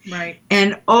healing. Right.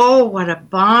 And what a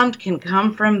bond can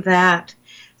come from that.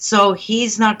 So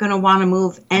he's not going to want to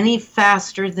move any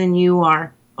faster than you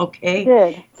are, okay?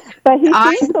 Good. But he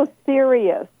seems so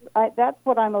serious. That's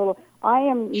what I'm a little... I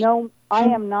am so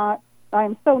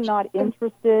not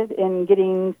interested in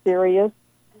getting serious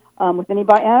with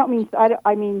anybody.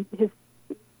 I mean his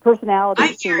personality. I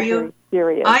hear you.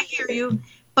 Serious. I hear you.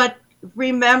 But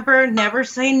remember, never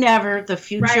say never. The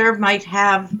future might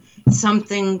have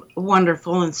something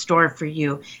wonderful in store for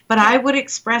you. But I would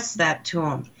express that to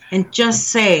him and just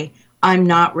say, I'm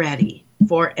not ready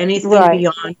for anything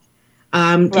beyond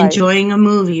enjoying a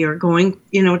movie or going,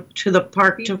 to the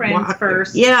park be to friends walk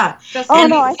first. Yeah.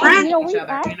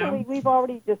 We've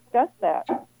already discussed that.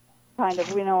 kind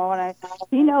of, when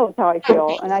he knows how I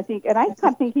feel, and I kind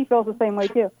of think he feels the same way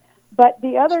too. But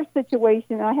the other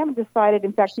situation, and I haven't decided.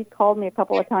 In fact, he called me a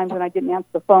couple of times and I didn't answer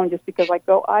the phone just because I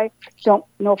don't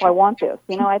know if I want this.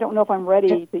 I don't know if I'm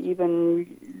ready to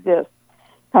even this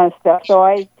kind of stuff. So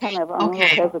I'm a little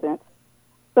hesitant.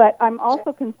 But I'm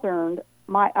also concerned.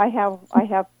 I have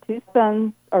two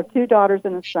daughters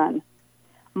and a son.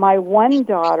 My one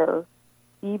daughter,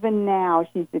 even now,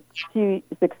 she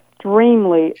is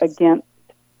extremely against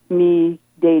me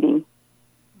dating.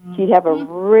 She'd have a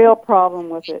real problem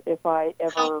with it if I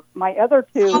ever. My other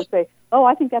two would say, "Oh,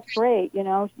 I think that's great,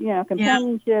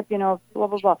 companionship, blah blah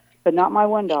blah," but not my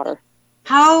one daughter.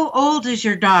 How old is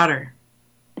your daughter?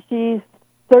 She's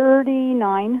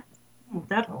 39.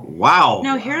 Wow.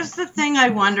 Now, here's the thing I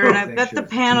wonder, and I bet the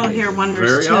panel here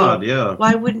wonders too. Very odd, yeah.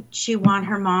 Why wouldn't she want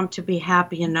her mom to be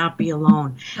happy and not be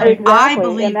alone? Exactly. I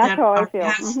believe and that's that how I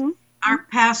feel. our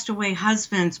passed away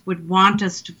husbands would want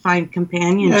us to find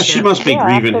companionship. Yeah, she must be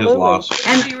grieving his loss.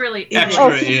 And she really is.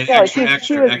 Extra.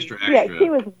 Yeah, she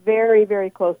was very, very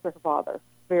close to her father.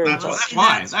 That's all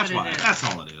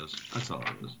it is.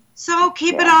 So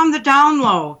keep it on the down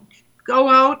low. Go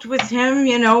out with him,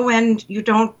 and you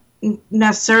don't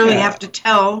necessarily have to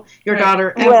tell your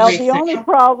daughter everything. Well, the only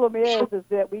problem is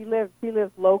that she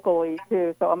lives locally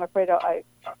too, so I'm afraid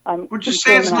I'm. Or just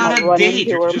say it's not a date.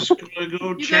 You're just going to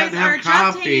go chat and have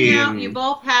coffee. You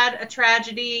both had a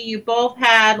tragedy. You both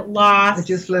had loss. And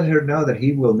just let her know that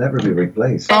he will never be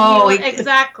replaced.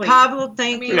 Exactly. Pablo,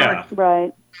 thank you. Yeah.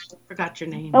 Right. Forgot your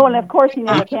name. Oh, and of course he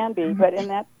never can be, but in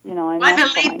that,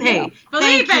 Felipe.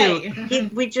 Thank you.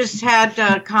 We just had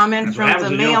a comment from the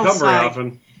male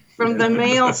side. From the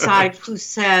male side, who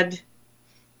said,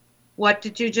 what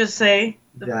did you just say?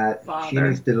 That she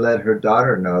needs to let her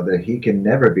daughter know that he can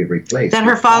never be replaced. That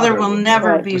her father will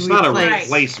never be replaced. It's not a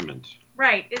replacement.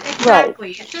 Right,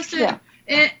 exactly. It's just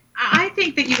I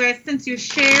think that you guys, since you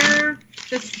share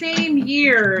the same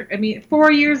year,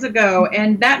 4 years ago,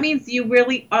 and that means you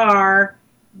really are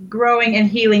growing and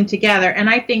healing together. And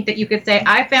I think that you could say,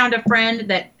 I found a friend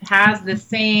that has the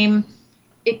same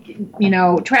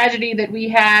tragedy that we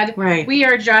had. Right. We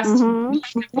are just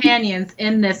companions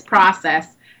in this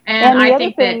process. And I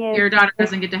think that your daughter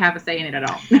doesn't get to have a say in it at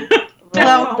all.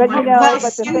 Well, but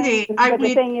Cindy,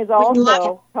 the thing is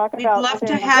also we'd love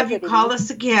to have you call us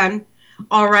again.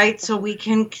 All right, so we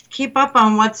can keep up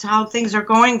on how things are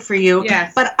going for you.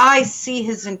 Yes. But I see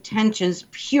his intentions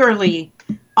purely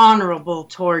honorable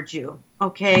towards you.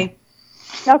 Okay.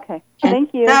 Okay.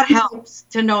 Thank you. That helps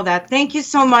to know that. Thank you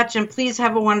so much, and please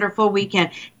have a wonderful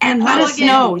weekend. And let us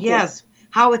know,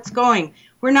 how it's going.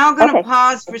 We're now going to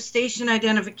pause for station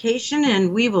identification,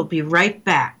 and we will be right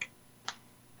back.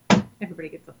 Everybody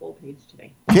gets a full page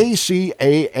today.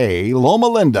 KCAA Loma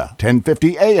Linda,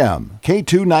 1050 AM,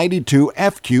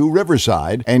 K292FQ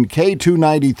Riverside, and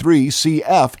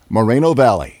K293CF Moreno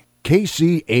Valley.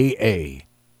 KCAA.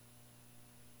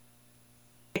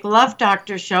 Love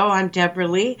Doctor Show. I'm Deborah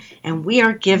Lee, and we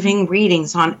are giving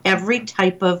readings on every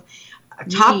type of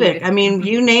topic.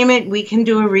 You name it, we can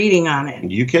do a reading on it.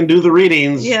 You can do the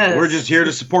readings. Yes. We're just here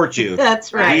to support you.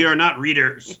 That's right. We are not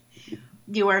readers.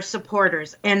 You are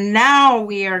supporters. And now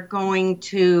we are going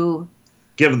to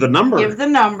give the number. The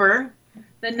number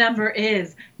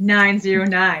is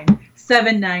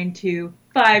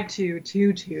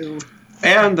 909-792-5222.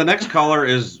 And the next caller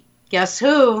is... Guess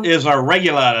who? Is our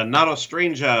regular, not a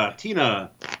stranger, Tina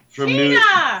from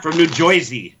New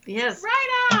Jersey. Yes. Right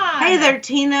on. Hey there,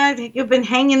 Tina. You've been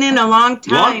hanging in a long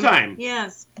time. Long time.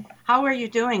 Yes. How are you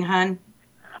doing, hon?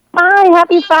 Fine.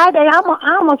 Happy Friday. I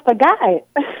almost forgot it.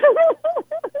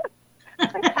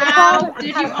 How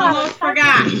did you almost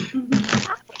forgot?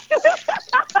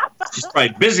 She's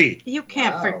probably busy. You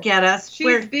can't forget us.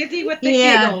 She's busy with the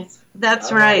giggles.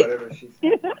 That's right.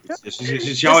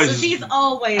 She's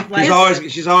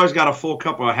always got a full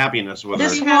cup of happiness with her.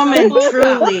 This woman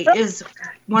truly is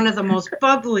one of the most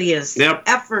bubbliest,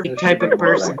 effort type of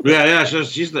person. Yeah.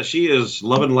 She is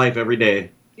loving life every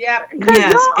day. Yep.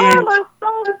 Yes. Y'all are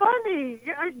so funny.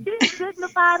 She's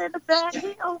dignified in the back.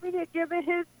 He over here giving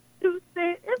his 2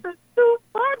 cents. It's too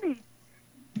funny.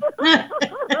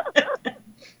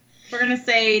 We're going to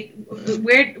say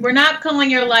we're not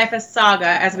calling your life a saga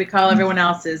as we call everyone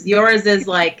else's. Yours is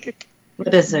like...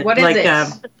 What is it? What is it?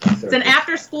 It's an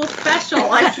after-school special.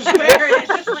 I swear. It's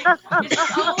just like,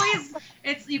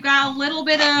 you've got got a little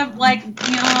bit of like,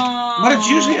 But it's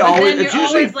usually but always then it's you're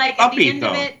usually always like at the upbeat end though.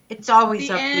 of it. It's always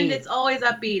At the end, upbeat. it's always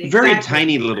upbeat. Very exactly.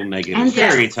 tiny little negatives. And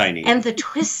Very yes, tiny. And the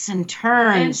twists and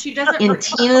turns And she doesn't. in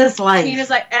Tina's life. Tina's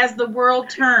like, as the world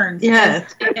turns.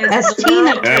 Yes. As the Tina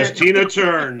world- As Tina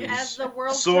turns, As the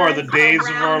world so are the turns days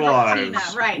of our around lives. Tina.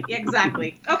 Right.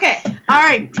 Exactly. Okay. All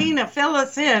right, Tina, fill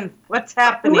us in. What's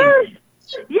happening?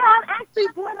 Yeah, I'm actually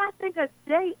born, I think, a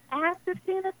day after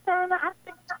Tina Turner. I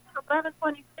think she's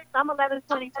 11:26. I'm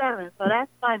 11:27, so that's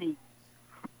funny.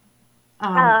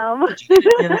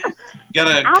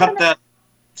 Gotta cut that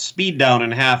speed down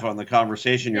in half on the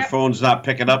conversation. Your phone's not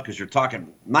picking up because you're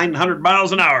talking 900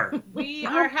 miles an hour. We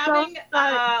are having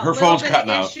Her little phone's bit cutting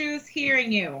of out. issues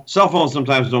hearing you. Cell phones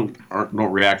sometimes don't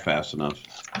react fast enough.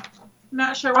 I'm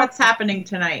not sure what's happening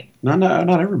tonight. No,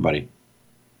 not everybody.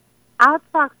 I'll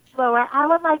talk slower. I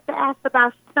would like to ask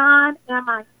about Sean and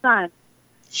my son.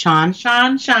 Sean.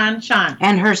 Sean.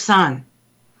 And her son.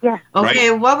 Yeah.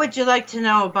 Okay, what would you like to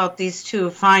know about these two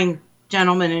fine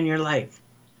gentlemen in your life?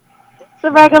 The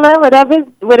regular,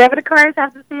 whatever the cards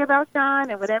have to say about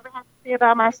Sean and whatever has to say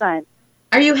about my son.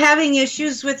 Are you having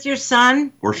issues with your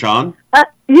son? Or Sean?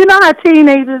 You know how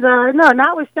teenagers are. No,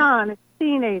 not with Sean. It's a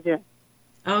teenager.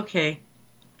 Okay.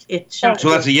 It's Sean. So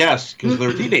that's a yes, because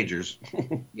they're teenagers.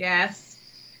 Yes.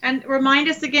 And remind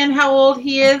us again how old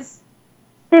he is.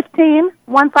 15.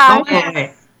 15.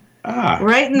 Okay. Ah.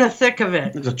 Right in the thick of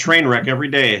it. It's a train wreck every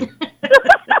day.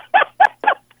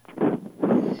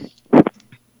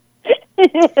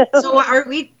 So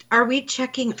are we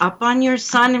checking up on your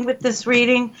son with this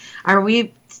reading? Are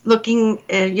we looking,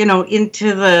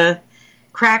 into the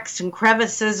cracks and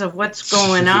crevices of what's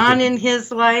going on in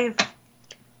his life?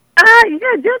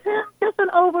 Yeah, just an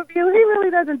overview. He really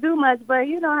doesn't do much, but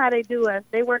you know how they do us.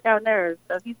 They work out nerves,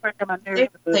 so he's working on nerves.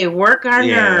 They work our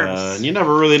nerves. And you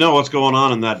never really know what's going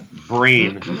on in that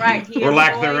brain. Right. He Or is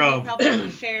lack a boy. thereof. He helps us to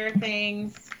share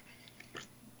things.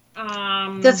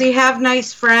 Does he have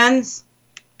nice friends?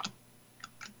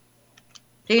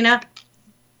 Tina?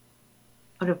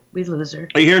 Oh, did we lose her?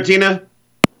 Are you here, Tina?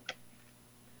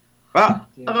 Well,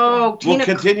 Oh, Tina. we'll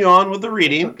continue on with the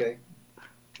reading. Okay.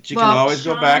 She can always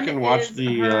go back and watch Sean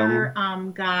the. is her,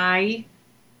 guy.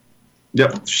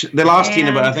 Yep, they lost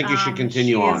Tina, but I And, think you should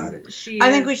continue on. She I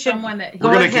think is we should someone that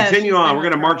We're going to continue on. We're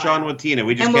going to march on with Tina.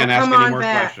 We just And we'll can't ask come any on more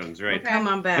back. questions, right? Come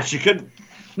on back. But she could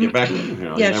get back.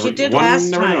 Yeah, she did one last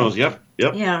never time. knows. Yep.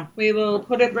 Yeah. We will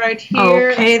put it right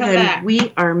here. Okay, and come then back.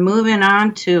 we are moving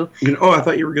on to. Oh, I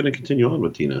thought you were going to continue on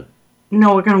with Tina.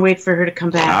 No, we're going to wait for her to come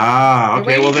back. Ah,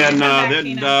 okay. We're Well, waiting for then, her to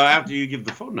come back, after you give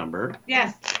the phone number.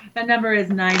 Yes, that number is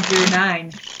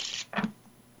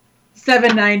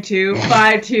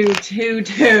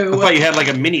 909-792-5222. I thought you had like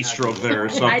a mini stroke there or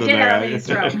something. I did have a mini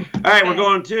stroke. All right, we're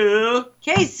going to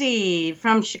Casey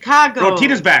from Chicago. Oh,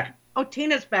 Tina's back. Oh,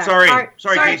 Tina's back. Sorry. All right.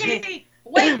 Sorry, Casey.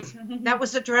 Wait. That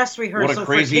was a dress rehearsal. What a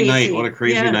crazy for Casey. night. What a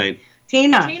crazy night.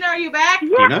 Tina. Tina, are you back?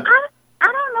 Yeah, Tina? I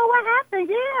don't know what happened.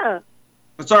 Yeah.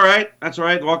 That's all right. That's all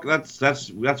right. Well,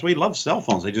 that's why you love cell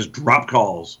phones. They just drop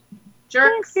calls.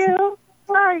 Jerks. Thank you.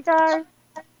 Sorry, guys.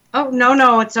 Oh,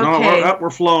 no, it's okay. No, we're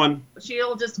flowing.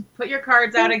 She'll just put your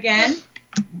cards out again.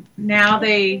 Now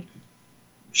they...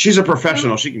 She's a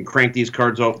professional. She can crank these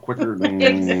cards out quicker than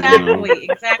Exactly.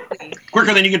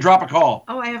 quicker than you can drop a call.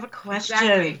 Oh, I have a question.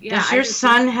 Exactly. Yeah, Does your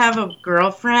son have a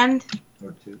girlfriend?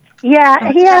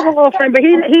 Yeah, he has a little friend, but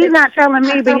he's not telling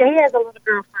me, but yeah, he has a little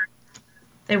girlfriend.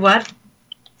 Say what?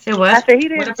 Say what? I said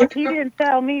he didn't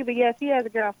tell me, but yes, he has a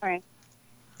girlfriend.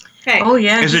 Okay. Oh,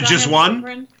 yeah. Is it just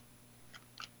one?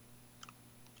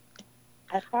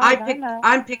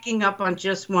 I'm picking up on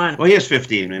just one. Well, he is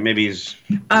 15, and maybe he's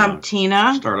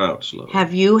Tina. Start out slow.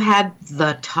 Have you had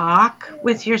the talk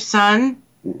with your son?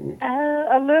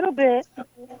 A little bit.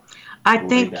 I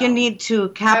think you need to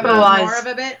capitalize. More of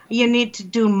a bit? You need to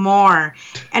do more.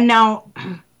 And now,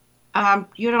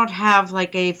 you don't have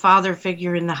like a father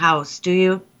figure in the house, do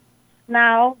you?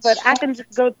 No, but I can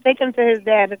just go take him to his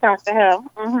dad to talk to him.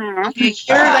 Mm-hmm. Okay,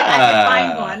 Sure, like I can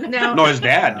find one. No, his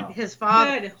dad. His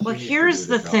father. Good. Well, here's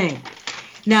the thing.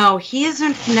 Now, he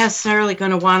isn't necessarily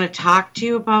going to want to talk to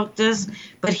you about this,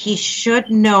 but he should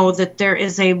know that there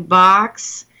is a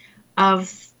box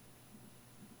of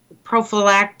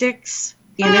prophylactics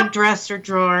in a dresser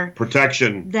drawer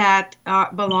Protection. that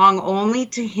belong only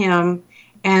to him,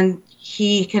 and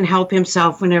he can help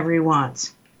himself whenever he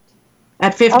wants.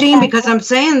 At 15, Okay. because I'm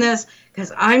saying this,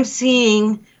 because I'm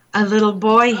seeing a little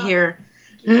boy here.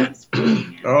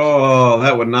 Oh,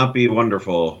 that would not be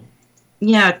wonderful.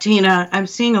 Yeah, Tina, I'm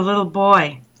seeing a little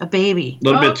boy, a baby. A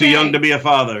little bit too young to be a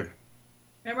father.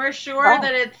 And we're sure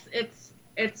that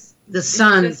it's The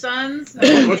son. The son's.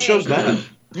 What shows that?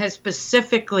 has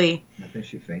specifically. I think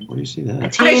she fainted. Where do you see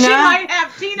that? Tina, She might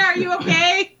have. Tina, are you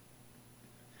okay?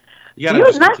 You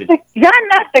You're not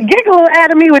to giggle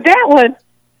out of me with that one.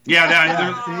 Yeah,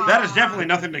 that is definitely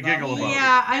nothing to giggle about.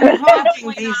 Yeah, I'm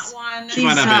hoping these. She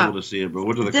might not be able to see it, but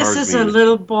what do the cards mean? This is a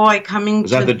little boy coming.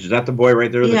 Is that the boy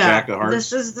right there, the Jack of Hearts?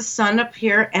 This is the son up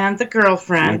here and the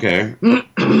girlfriend. Okay.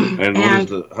 And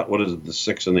what is the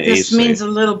 6 and the 8? This means a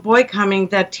little boy coming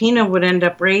that Tina would end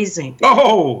up raising.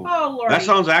 Oh, Lordy. That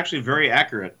sounds actually very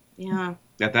accurate. Yeah.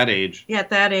 At that age. Yeah, at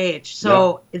that age.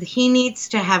 So he needs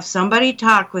to have somebody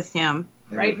talk with him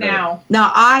right now.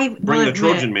 Now I bring the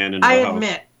Trojan man into the house. I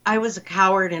admit I was a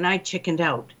coward and I chickened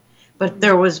out. But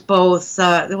there was both.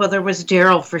 There was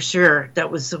Daryl for sure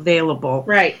that was available,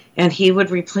 right? And he would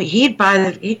he'd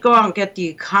go out and get the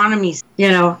economies,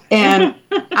 And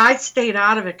I stayed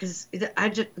out of it because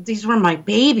these were my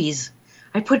babies.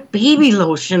 I put baby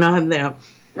lotion on them.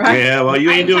 Right. Yeah, well,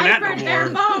 you ain't doing that no more.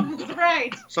 Moms,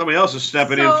 right. Somebody else is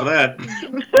stepping in for that.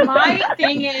 My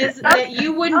thing is that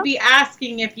you wouldn't be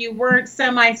asking if you weren't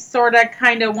sort of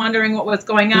kind of wondering what was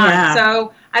going on. Yeah.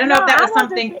 So I don't know if that was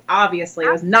something. Obviously,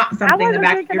 it was not something in the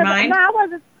back of your mind.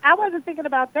 No, I wasn't thinking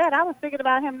about that. I was thinking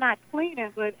about him not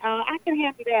cleaning, but I can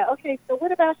handle that. Okay, so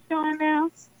what about Sean now?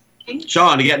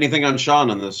 Sean, you got anything on Sean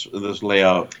in this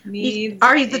layout?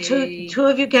 Are you the two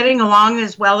of you getting along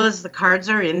as well as the cards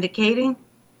are indicating?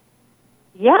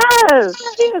 Yes.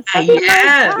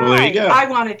 Yes. Well, there you go. I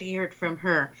wanted to hear it from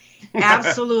her.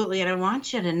 Absolutely. And I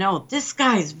want you to know this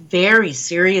guy's very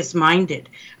serious-minded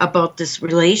about this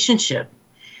relationship.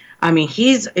 I mean,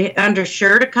 he's under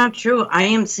sure to come true. I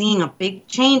am seeing a big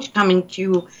change coming to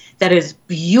you that is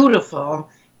beautiful,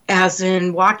 as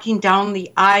in walking down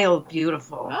the aisle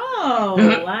beautiful. Oh,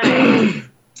 nice.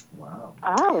 Wow.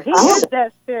 Oh, he is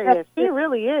that serious. He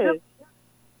really is.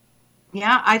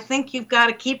 Yeah, I think you've got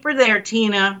to keep her there,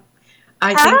 Tina.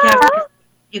 I think after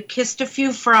you kissed a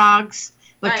few frogs,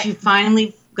 but you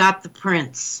finally got the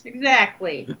prince.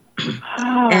 Exactly.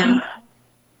 And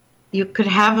you could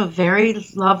have a very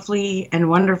lovely and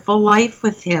wonderful life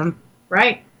with him.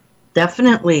 Right.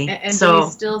 Definitely. And do you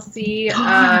still see...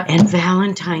 and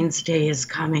Valentine's Day is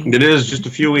coming. It is just a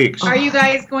few weeks. Are you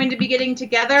guys going to be getting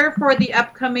together for the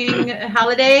upcoming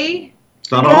holiday?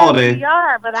 It's not a holiday. We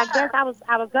are, but I guess I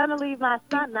was gonna leave my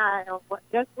son now.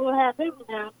 Guess we'll have him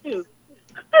now too.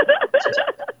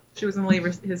 She was gonna leave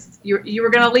his. You were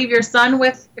gonna leave your son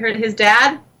with his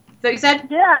dad. Is that what you said?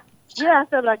 Yeah. Yeah,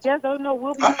 so I guess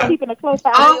we'll be keeping a close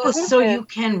eye. Oh, so you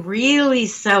can really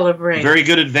celebrate. Very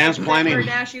good advanced planning.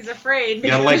 Now she's afraid. You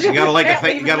gotta like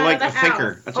the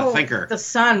thinker. That's a thinker. The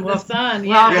son. Well, the son.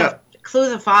 Well, yeah.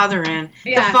 Clue the father in.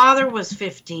 Yeah. The father was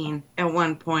 15 at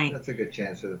one point. That's a good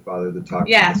chance for the father to talk.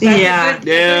 Yes. To him. Yeah. Good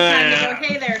time to go,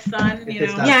 hey there, son.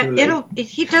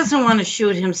 He doesn't want to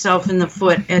shoot himself in the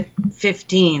foot at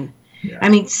 15. Yeah. I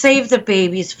mean, save the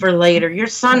babies for later. Your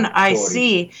son, I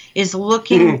see, is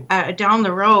looking down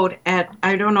the road at,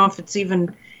 I don't know if it's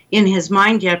even in his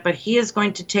mind yet, but he is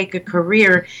going to take a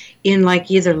career in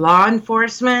like either law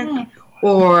enforcement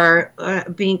or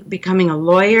becoming a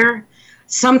lawyer.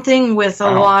 Something with a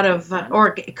lot of,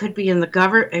 or it could be in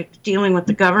the dealing with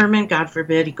the government. God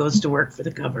forbid he goes to work for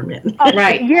the government.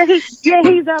 Right. Yeah, he's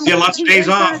lots of days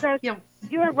off.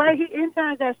 You're right. He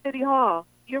interns at City Hall.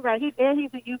 You're right. He's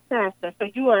a youth pastor. So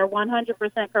you are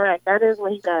 100% correct. That is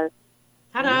what he does.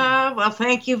 Ta-da! Well,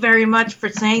 thank you very much for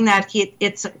saying that.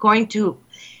 It's going to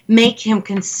make him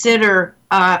consider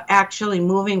actually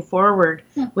moving forward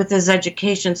with his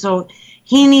education. So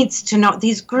he needs to know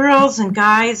these girls and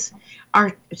guys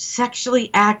are sexually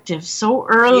active so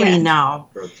early now.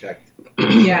 Protect.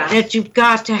 Yeah. That you've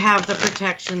got to have the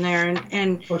protection there.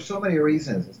 And for so many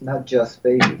reasons. It's not just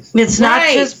babies. It's not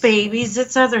just babies.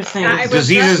 It's other things.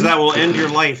 Diseases that will end your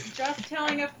life. Just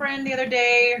telling a friend the other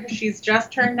day, she's just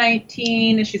turned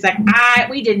 19, and she's like,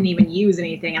 we didn't even use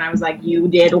anything. And I was like, you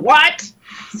did what?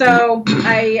 So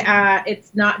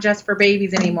it's not just for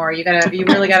babies anymore. You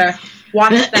really gotta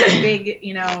watch that big,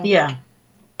 Yeah.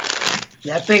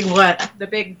 That big what? The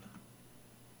big.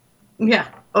 Yeah.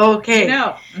 Okay.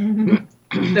 No.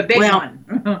 The big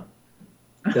one.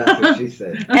 That's what she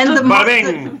said.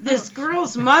 And this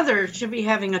girl's mother should be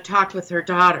having a talk with her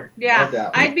daughter.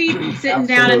 Yeah. I'd be sitting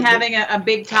down and having a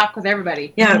big talk with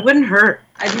everybody. Yeah, it wouldn't hurt.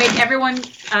 I'd make everyone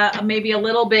maybe a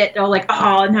little bit like,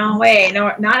 oh, no way.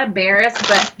 No, not embarrassed,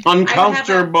 but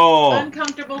uncomfortable.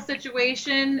 Uncomfortable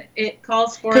situation. It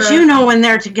calls for. Because when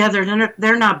they're together,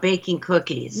 they're not baking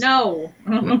cookies. No.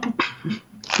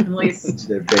 At least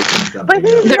they're baking something.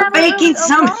 They're baking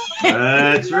something.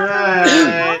 That's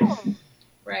right.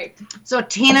 Right. So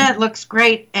Tina, it looks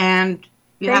great, and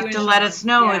you have to let us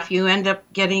know if you end up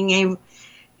getting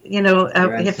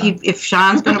if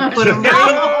Sean's going to put a ring,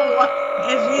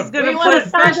 if he's going to put a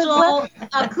special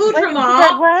accoutrement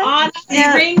on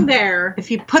the ring there. If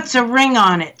he puts a ring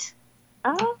on it.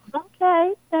 Oh,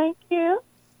 okay. Thank you.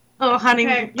 Oh,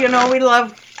 honey, we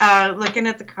love looking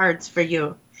at the cards for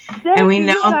you. And we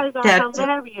know you guys are that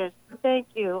hilarious. Thank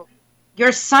you.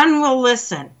 Your son will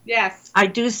listen. Yes. I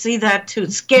do see that too.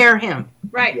 Scare him.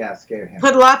 Right. Yeah, scare him.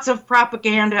 Put lots of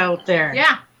propaganda out there.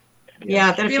 Yeah.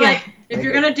 Yeah. That if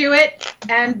you're going to do it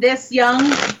and this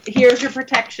young, here's your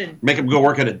protection. Make him go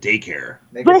work at a daycare.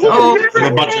 But with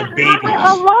a bunch of babies.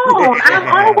 Alone.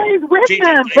 I'm always with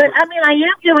him. But, I mean, I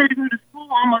am going to go to school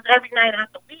almost every night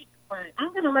out the week. But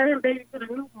I'm going to let him babysit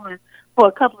a newborn for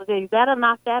a couple of days. That'll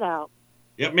knock that out.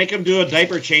 Yep, make him do a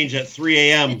diaper change at 3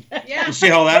 a.m. Yeah. And see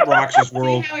how that rocks his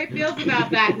world. See how he feels about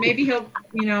that. Maybe he'll,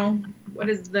 what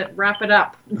is that? Wrap it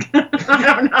up. I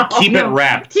don't know. Keep it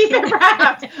wrapped. Keep it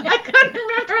wrapped. I couldn't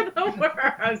remember the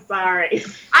word. I'm sorry.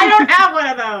 I don't have one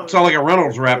of those. It's all like a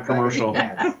Reynolds Wrap commercial.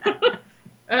 Reynolds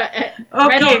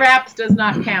Wraps does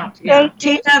not count. Yeah.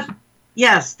 Tina,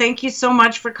 yes, thank you so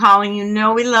much for calling.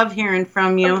 We love hearing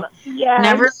from you. Yes.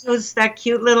 Never lose that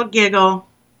cute little giggle.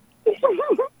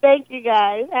 Thank you,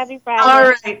 guys. Happy Friday.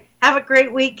 All right. Have a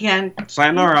great weekend.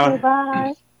 Sayonara.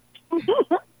 Bye.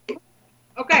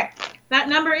 Okay. That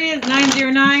number is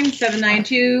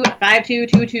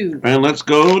 909-792-5222. And let's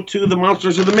go to the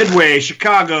Monsters of the Midway,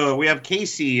 Chicago. We have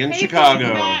Casey in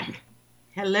Chicago.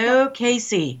 Hello,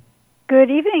 Casey.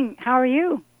 Good evening. How are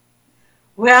you?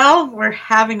 Well, we're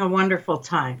having a wonderful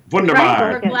time.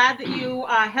 Wunderbar. We're glad that you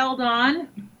held on.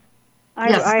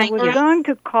 I was going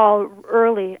to call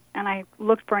early, and I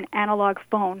looked for an analog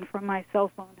phone from my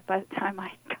cell phone. By the time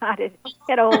I got it,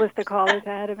 had a whole list of callers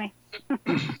ahead of me.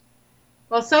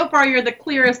 Well, so far you're the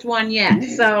clearest one yet.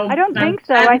 So I don't think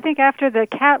so. I think after the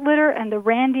cat litter and the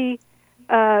Randy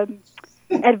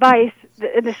advice,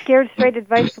 the scared straight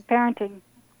advice for parenting,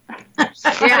 I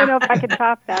don't know if I can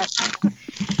top that.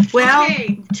 Well,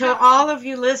 to all of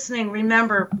you listening,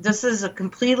 remember, this is a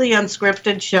completely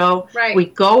unscripted show. Right. We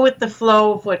go with the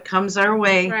flow of what comes our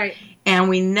way. Right. And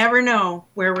we never know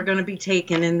where we're going to be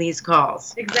taken in these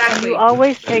calls. Exactly. You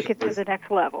always take it to the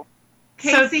next level.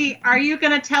 Casey, are you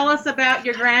going to tell us about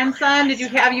your grandson?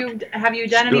 Have you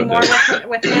done any more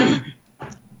with him?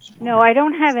 No, I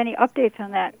don't have any updates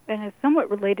on that, and it's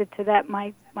somewhat related to that.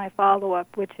 My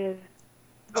follow-up, which is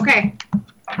okay.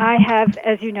 I have,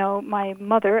 as you know, my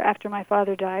mother, after my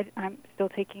father died, I'm still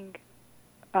taking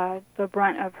the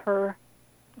brunt of her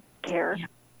care. Yeah.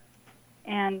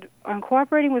 And I'm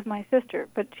cooperating with my sister,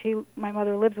 but my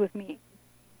mother lives with me.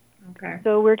 Okay.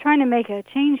 So we're trying to make a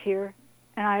change here,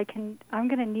 and I'm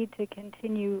going to need to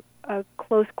continue a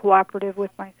close cooperative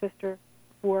with my sister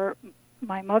for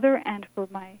my mother and for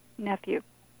my nephew.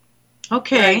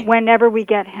 Okay. Whenever we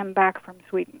get him back from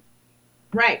Sweden.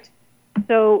 Right.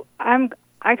 So I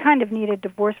kind of need a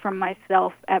divorce from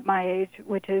myself at my age,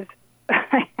 which is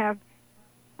I have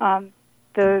want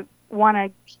to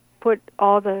put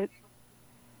all the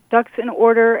ducks in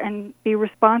order and be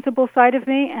responsible side of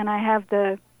me, and I have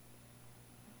the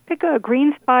pick a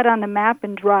green spot on the map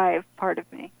and drive part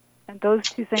of me. And those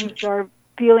two things are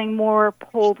feeling more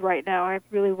pulled right now. I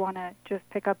really want to just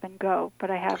pick up and go,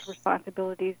 but I have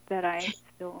responsibilities that I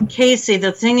still... Casey,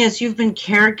 the thing is, you've been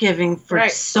caregiving for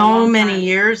so many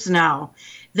years now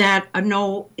that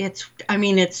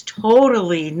it's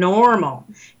totally normal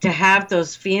to have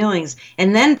those feels.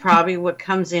 And then probably what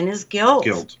comes in is guilt.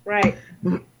 Guilt. Right.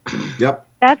 Yep.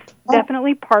 That's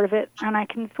definitely part of it, and I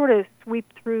can sort of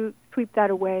sweep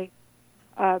that away.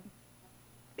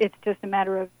 It's just a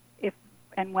matter of if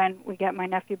and when we get my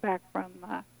nephew back from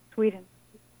Sweden.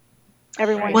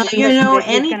 Everyone. Well,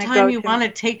 anytime you want to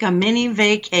take a mini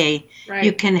vacay,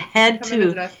 you can head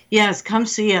come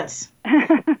see us.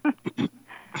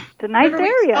 It's a nice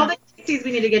area. All the Casey's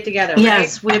we need to get together.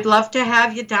 Yes, we'd love to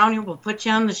have you down here. We'll put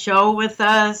you on the show with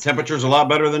us. Temperature's a lot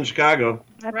better than Chicago.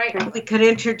 Right. We could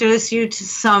introduce you to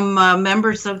some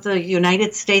members of the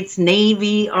United States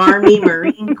Navy, Army,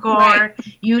 Marine Corps.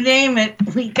 You name it,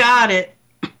 we got it.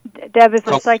 Deb is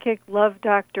a psychic love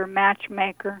doctor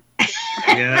matchmaker.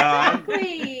 Yeah.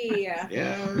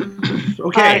 Yeah.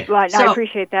 Okay. I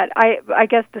appreciate that. I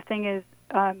guess the thing is,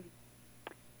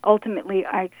 ultimately,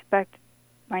 I expect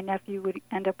my nephew would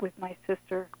end up with my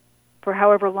sister for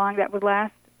however long that would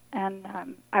last, and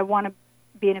I want to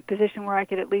be in a position where I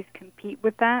could at least compete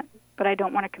with that, but I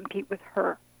don't want to compete with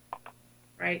her.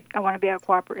 Right. I want to be in a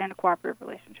cooperative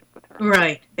relationship with her.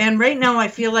 Right. And right now I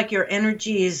feel like your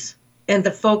energies and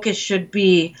the focus should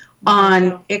be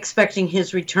on expecting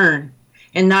his return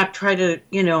and not try to,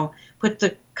 put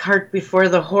the cart before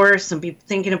the horse and be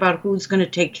thinking about who's going to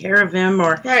take care of him,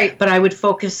 right. But I would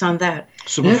focus on that.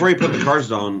 So before you put the cards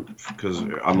down, because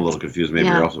I'm a little confused, maybe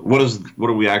you're also, what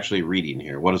are we actually reading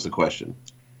here? What is the question?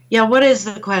 Yeah, what is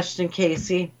the question,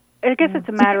 Casey? I guess it's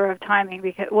a matter of timing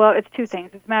because, well, it's two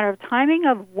things. It's a matter of timing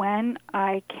of when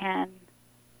I can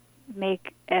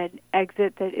make an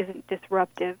exit that isn't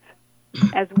disruptive,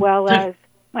 as well as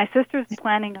my sister's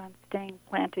planning on staying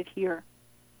planted here.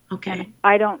 Okay. And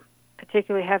I don't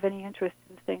particularly have any interest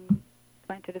in staying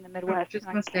planted in the Midwest.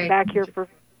 I came back here for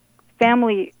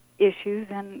family issues,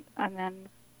 and then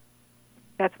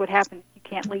that's what happens. You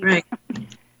can't leave. Right.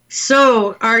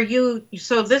 So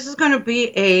so this is going to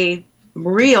be a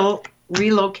real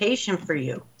relocation for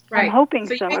you. Right. I'm hoping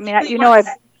so. I mean,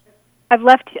 I've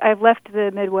left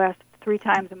the Midwest 3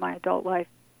 times in my adult life,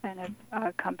 and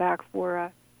I've come back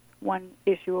for one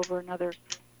issue over another.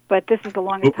 But this is the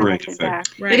longest time I've been back.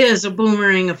 Right. It is a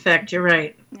boomerang effect. You're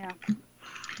right. Yeah.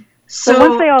 So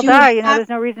once they all die, there's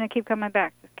no reason to keep coming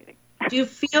back. Just kidding. Do you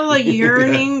feel a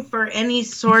yearning for any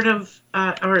sort of,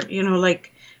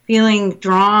 like feeling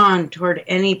drawn toward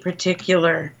any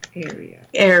particular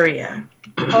area?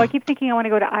 Oh, I keep thinking I want to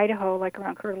go to Idaho, like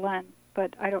around Coeur d'Alene,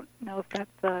 but I don't know if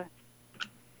that's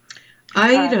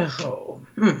Idaho.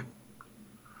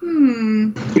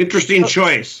 Interesting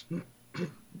choice.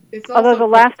 Although the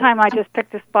last time I just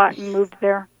picked a spot and moved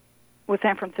there was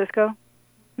San Francisco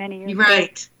many years ago.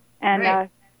 Right. And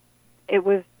it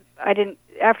was,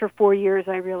 after 4 years,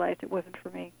 I realized it wasn't for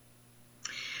me.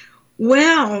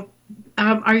 Well,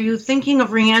 are you thinking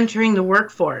of re-entering the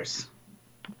workforce?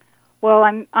 Well,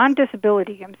 I'm on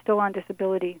disability. I'm still on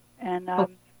disability. And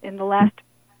in the last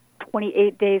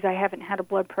 28 days, I haven't had a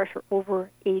blood pressure over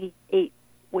 88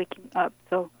 waking up.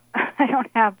 So I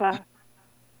don't have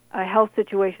a health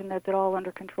situation that's at all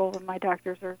under control, and my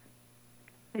doctors are,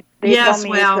 they tell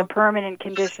me it's a permanent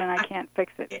condition. I can't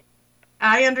fix it.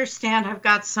 I understand. I've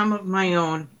got some of my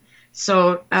own.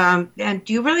 So, and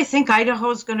do you really think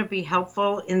Idaho is going to be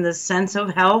helpful in the sense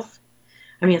of health?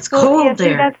 I mean, it's cold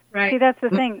there. See, that's the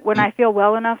thing. When I feel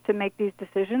well enough to make these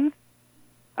decisions,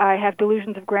 I have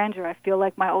delusions of grandeur. I feel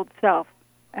like my old self.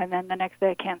 And then the next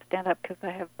day I can't stand up because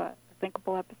I have a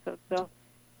thinkable episode. So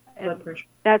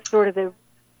that's sort of the...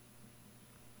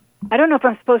 I don't know if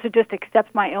I'm supposed to just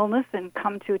accept my illness and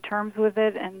come to terms with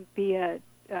it and be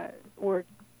or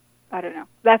I don't know.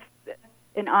 That's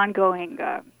an ongoing...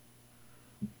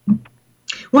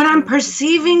 What I'm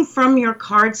perceiving from your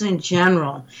cards in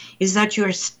general is that you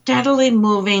are steadily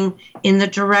moving in the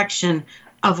direction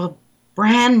of a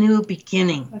brand new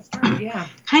beginning. That's right, yeah.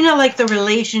 Kind of like the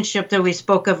relationship that we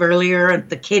spoke of earlier,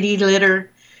 the kitty litter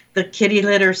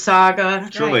saga.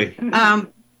 Truly.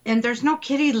 And there's no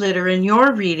kitty litter in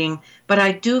your reading, but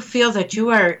I do feel that you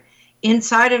are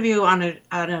inside of you on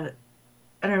a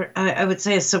I would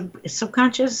say a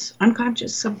subconscious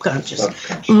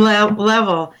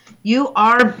level. You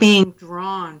are being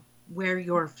drawn where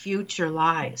your future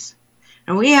lies.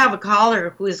 And we have a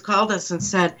caller who has called us and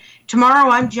said,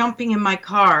 tomorrow I'm jumping in my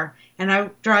car and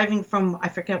I'm driving from, I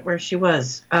forget where she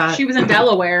was. She was in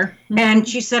Delaware. And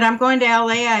she said, I'm going to LA.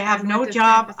 I have no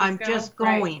job. I'm just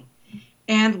going. Right.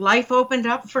 And life opened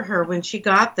up for her when she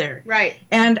got there. Right.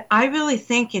 And I really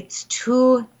think it's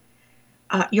to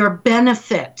your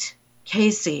benefit,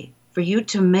 Casey, for you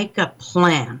to make a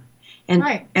plan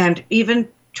and even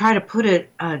try to put a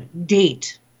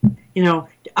date,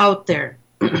 out there.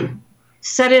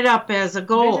 Set it up as a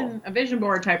goal. A vision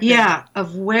board type thing. Yeah,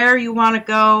 of where you want to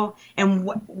go and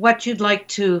what you'd like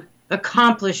to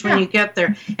accomplish when you get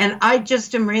there. And I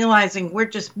just am realizing we're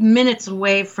just minutes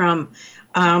away from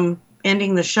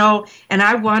ending the show. And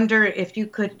I wonder if you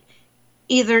could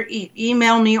either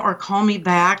email me or call me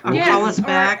back or call us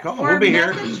back. Or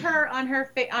message her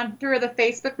on through the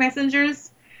Facebook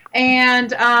messengers.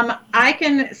 And I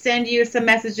can send you some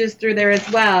messages through there as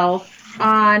well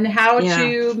on how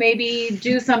to maybe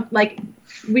do something. Like,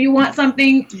 when you want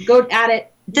something, go at it.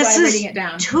 This is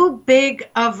too big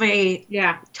of a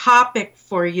topic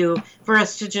for you for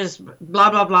us to just blah,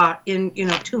 blah, blah in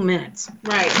 2 minutes.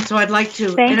 Right. So I'd like to.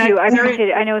 Thank you. I appreciate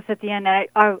it. I know it's at the end.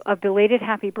 A belated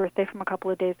happy birthday from a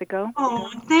couple of days ago. Oh,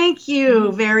 thank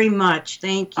you very much.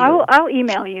 Thank you. I'll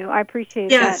email you. I appreciate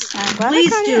that. Yes,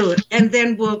 please do. And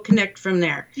then we'll connect from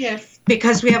there. Yes.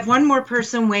 Because we have one more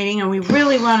person waiting, and we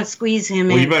really want to squeeze him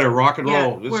in. Well, you better rock and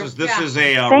roll. Yeah, this is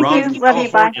a Thank Ron you. from Love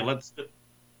California. You. Bye. Let's.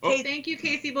 Thank you,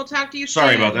 Casey. We'll talk to you soon.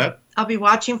 Sorry about that. I'll be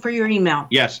watching for your email.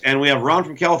 Yes, and we have Ron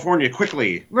from California.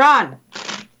 Quickly. Ron.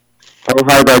 Oh,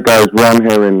 hi there, guys. Ron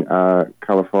here in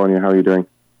California. How are you doing?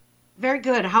 Very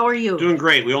good. How are you? Doing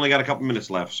great. We only got a couple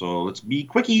minutes left, so let's be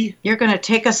quickie. You're going to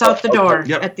take us out the door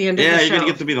at the end of the show. Yeah, you're going to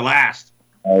get to be the last.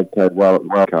 Okay, well,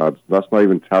 cards. That's not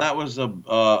even tough. That was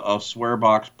a swear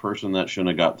box person that shouldn't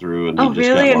have got through. And oh, he just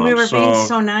really? got And we were being so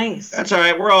so nice. That's all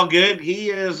right. We're all good. He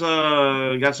has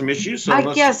got some issues. So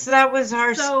I guess that was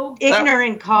our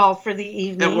ignorant call for the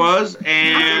evening. It was, I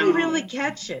and didn't really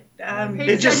catch it.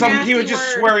 he was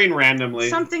just swearing randomly.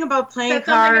 Something about playing Said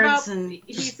cards, something and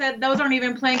he said those aren't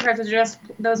even playing cards.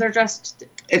 Those are just.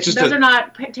 It's just those are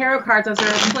not tarot cards. Those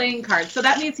are playing cards. So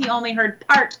that means he only heard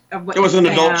part of what. It was he an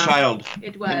said. adult child.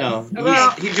 It was. No,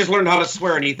 he just learned how to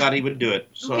swear, and he thought he would do it.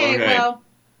 So, okay, well.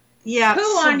 Yeah. Poo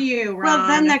on you, Ron. Well,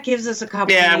 then that gives us a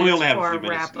couple Yeah, minutes we only have a for few a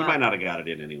minutes. wrap You up. might not have got it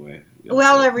in anyway.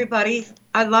 Well, everybody,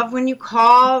 I love when you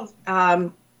call.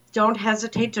 Don't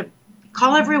hesitate to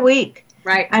call every week.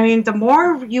 Right. I mean, the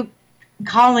more you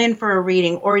call in for a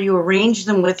reading or you arrange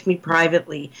them with me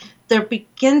privately, there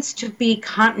begins to be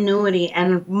continuity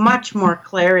and much more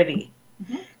clarity.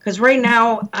 Because right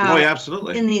now,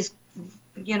 absolutely. in these,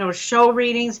 show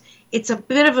readings, it's a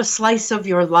bit of a slice of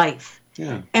your life.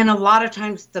 Yeah. And a lot of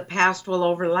times the past will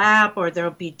overlap or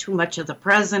there'll be too much of the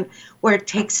present where it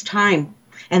takes time.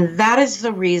 And that is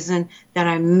the reason that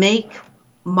I make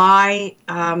my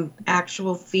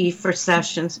actual fee for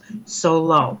sessions so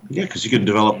low. Yeah, because you can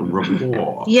develop a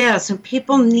rapport. Yes, and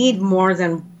people need more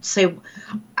than, say,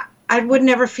 I would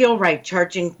never feel right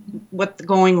charging what the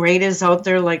going rate is out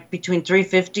there, like between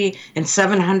 $350 and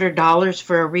 $700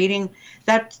 for a reading.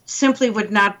 That simply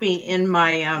would not be in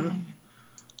my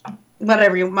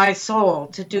my soul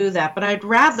to do that. But I'd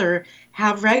rather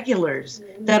have regulars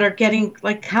that are getting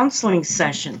like counseling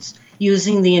sessions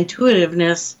using the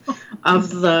intuitiveness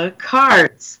of the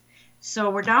cards.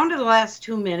 So we're down to the last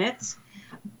 2 minutes.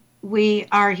 We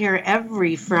are here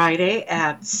every Friday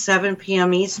at 7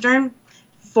 p.m. Eastern,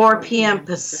 4 p.m.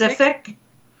 Pacific.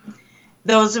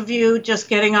 Those of you just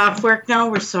getting off work now,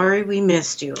 we're sorry we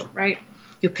missed you. Right.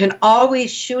 You can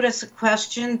always shoot us a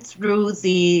question through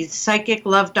the Psychic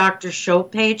Love Doctor show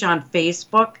page on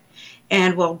Facebook,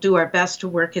 and we'll do our best to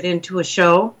work it into a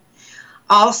show.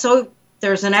 Also,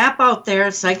 there's an app out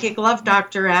there, Psychic Love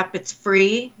Doctor app. It's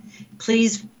free.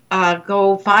 Please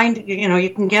go find, you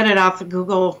can get it off of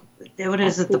Google. What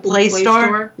is it, the Play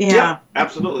Store? Yeah,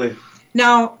 absolutely.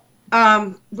 Now,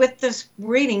 with this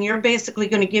reading, you're basically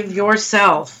going to give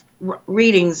yourself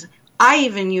readings. I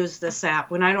even use this app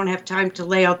when I don't have time to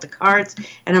lay out the cards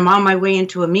and I'm on my way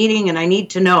into a meeting and I need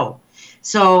to know.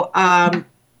 So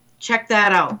check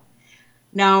that out.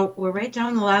 Now, we're right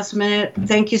down the last minute.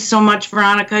 Thank you so much,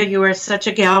 Veronica. You are such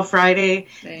a gal Friday.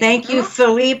 Thank you,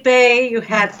 Felipe. You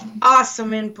had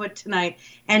awesome input tonight.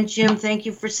 And Jim, thank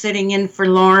you for sitting in for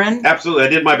Lauren. Absolutely. I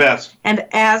did my best. And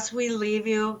as we leave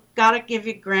you, got to give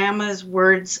you Grandma's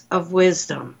words of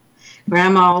wisdom.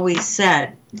 Grandma always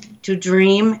said, to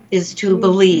dream is to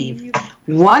believe.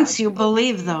 Once you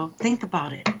believe, though, think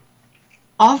about it.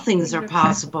 All things are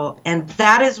possible. And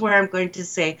that is where I'm going to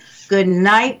say good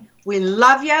night. We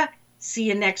love you. See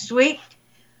you next week.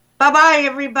 Bye-bye,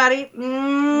 everybody.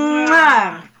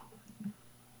 Mwah.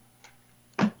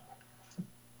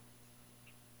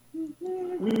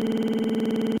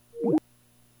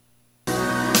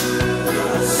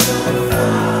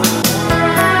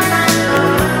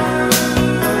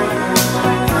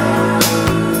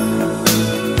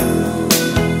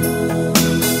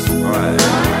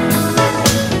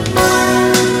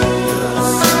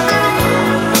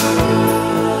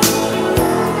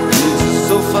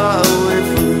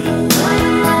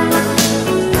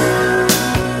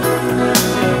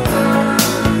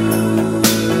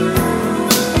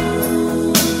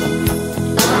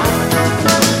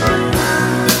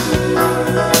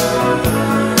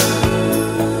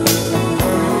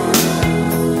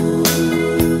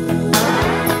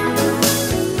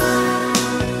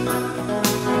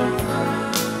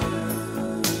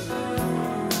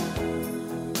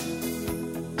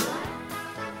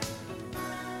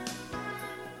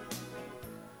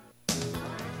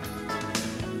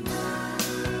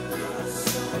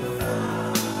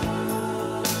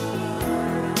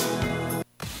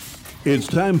 It's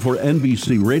time for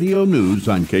NBC Radio News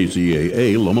on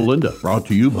KCAA Loma Linda. Brought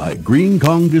to you by Green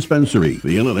Kong Dispensary,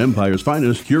 the Inland Empire's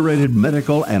finest curated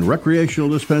medical and recreational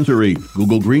dispensary.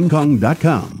 Google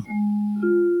greenkong.com.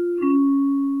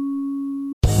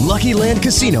 Lucky Land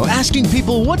Casino, asking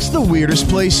people, what's the weirdest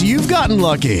place you've gotten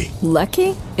lucky?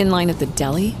 Lucky? In line at the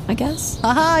deli, I guess?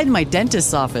 Aha, in my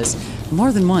dentist's office.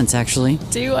 More than once, actually.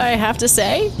 Do I have to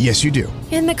say? Yes, you do.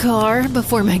 In the car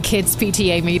before my kids'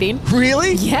 PTA meeting.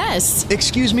 Really? Yes.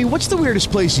 Excuse me, what's the weirdest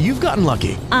place you've gotten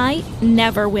lucky? I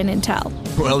never win and tell.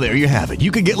 Well, there you have it.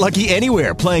 You can get lucky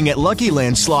anywhere, playing at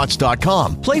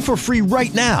LuckyLandSlots.com. Play for free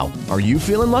right now. Are you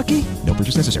feeling lucky? No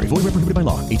purchase necessary. Void where prohibited by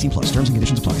law. 18 plus. Terms and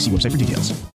conditions apply. See website for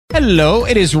details. Hello,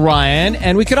 it is Ryan,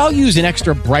 and we could all use an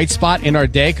extra bright spot in our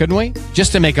day, couldn't we?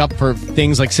 Just to make up for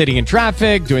things like sitting in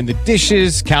traffic, doing the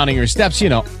dishes, counting your steps,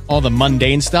 all the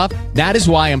mundane stuff. That is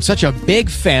why I'm such a big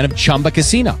fan of Chumba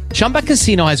Casino. Chumba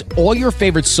Casino has all your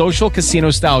favorite social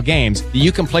casino-style games that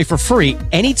you can play for free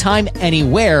anytime,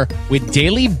 anywhere with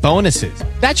daily bonuses.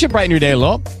 That should brighten your day a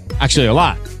little. Actually, a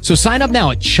lot. So sign up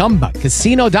now at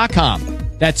ChumbaCasino.com.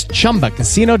 That's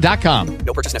ChumbaCasino.com.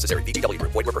 No purchase necessary. VGW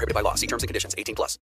Group. Void where prohibited by law. See terms and conditions. 18 plus.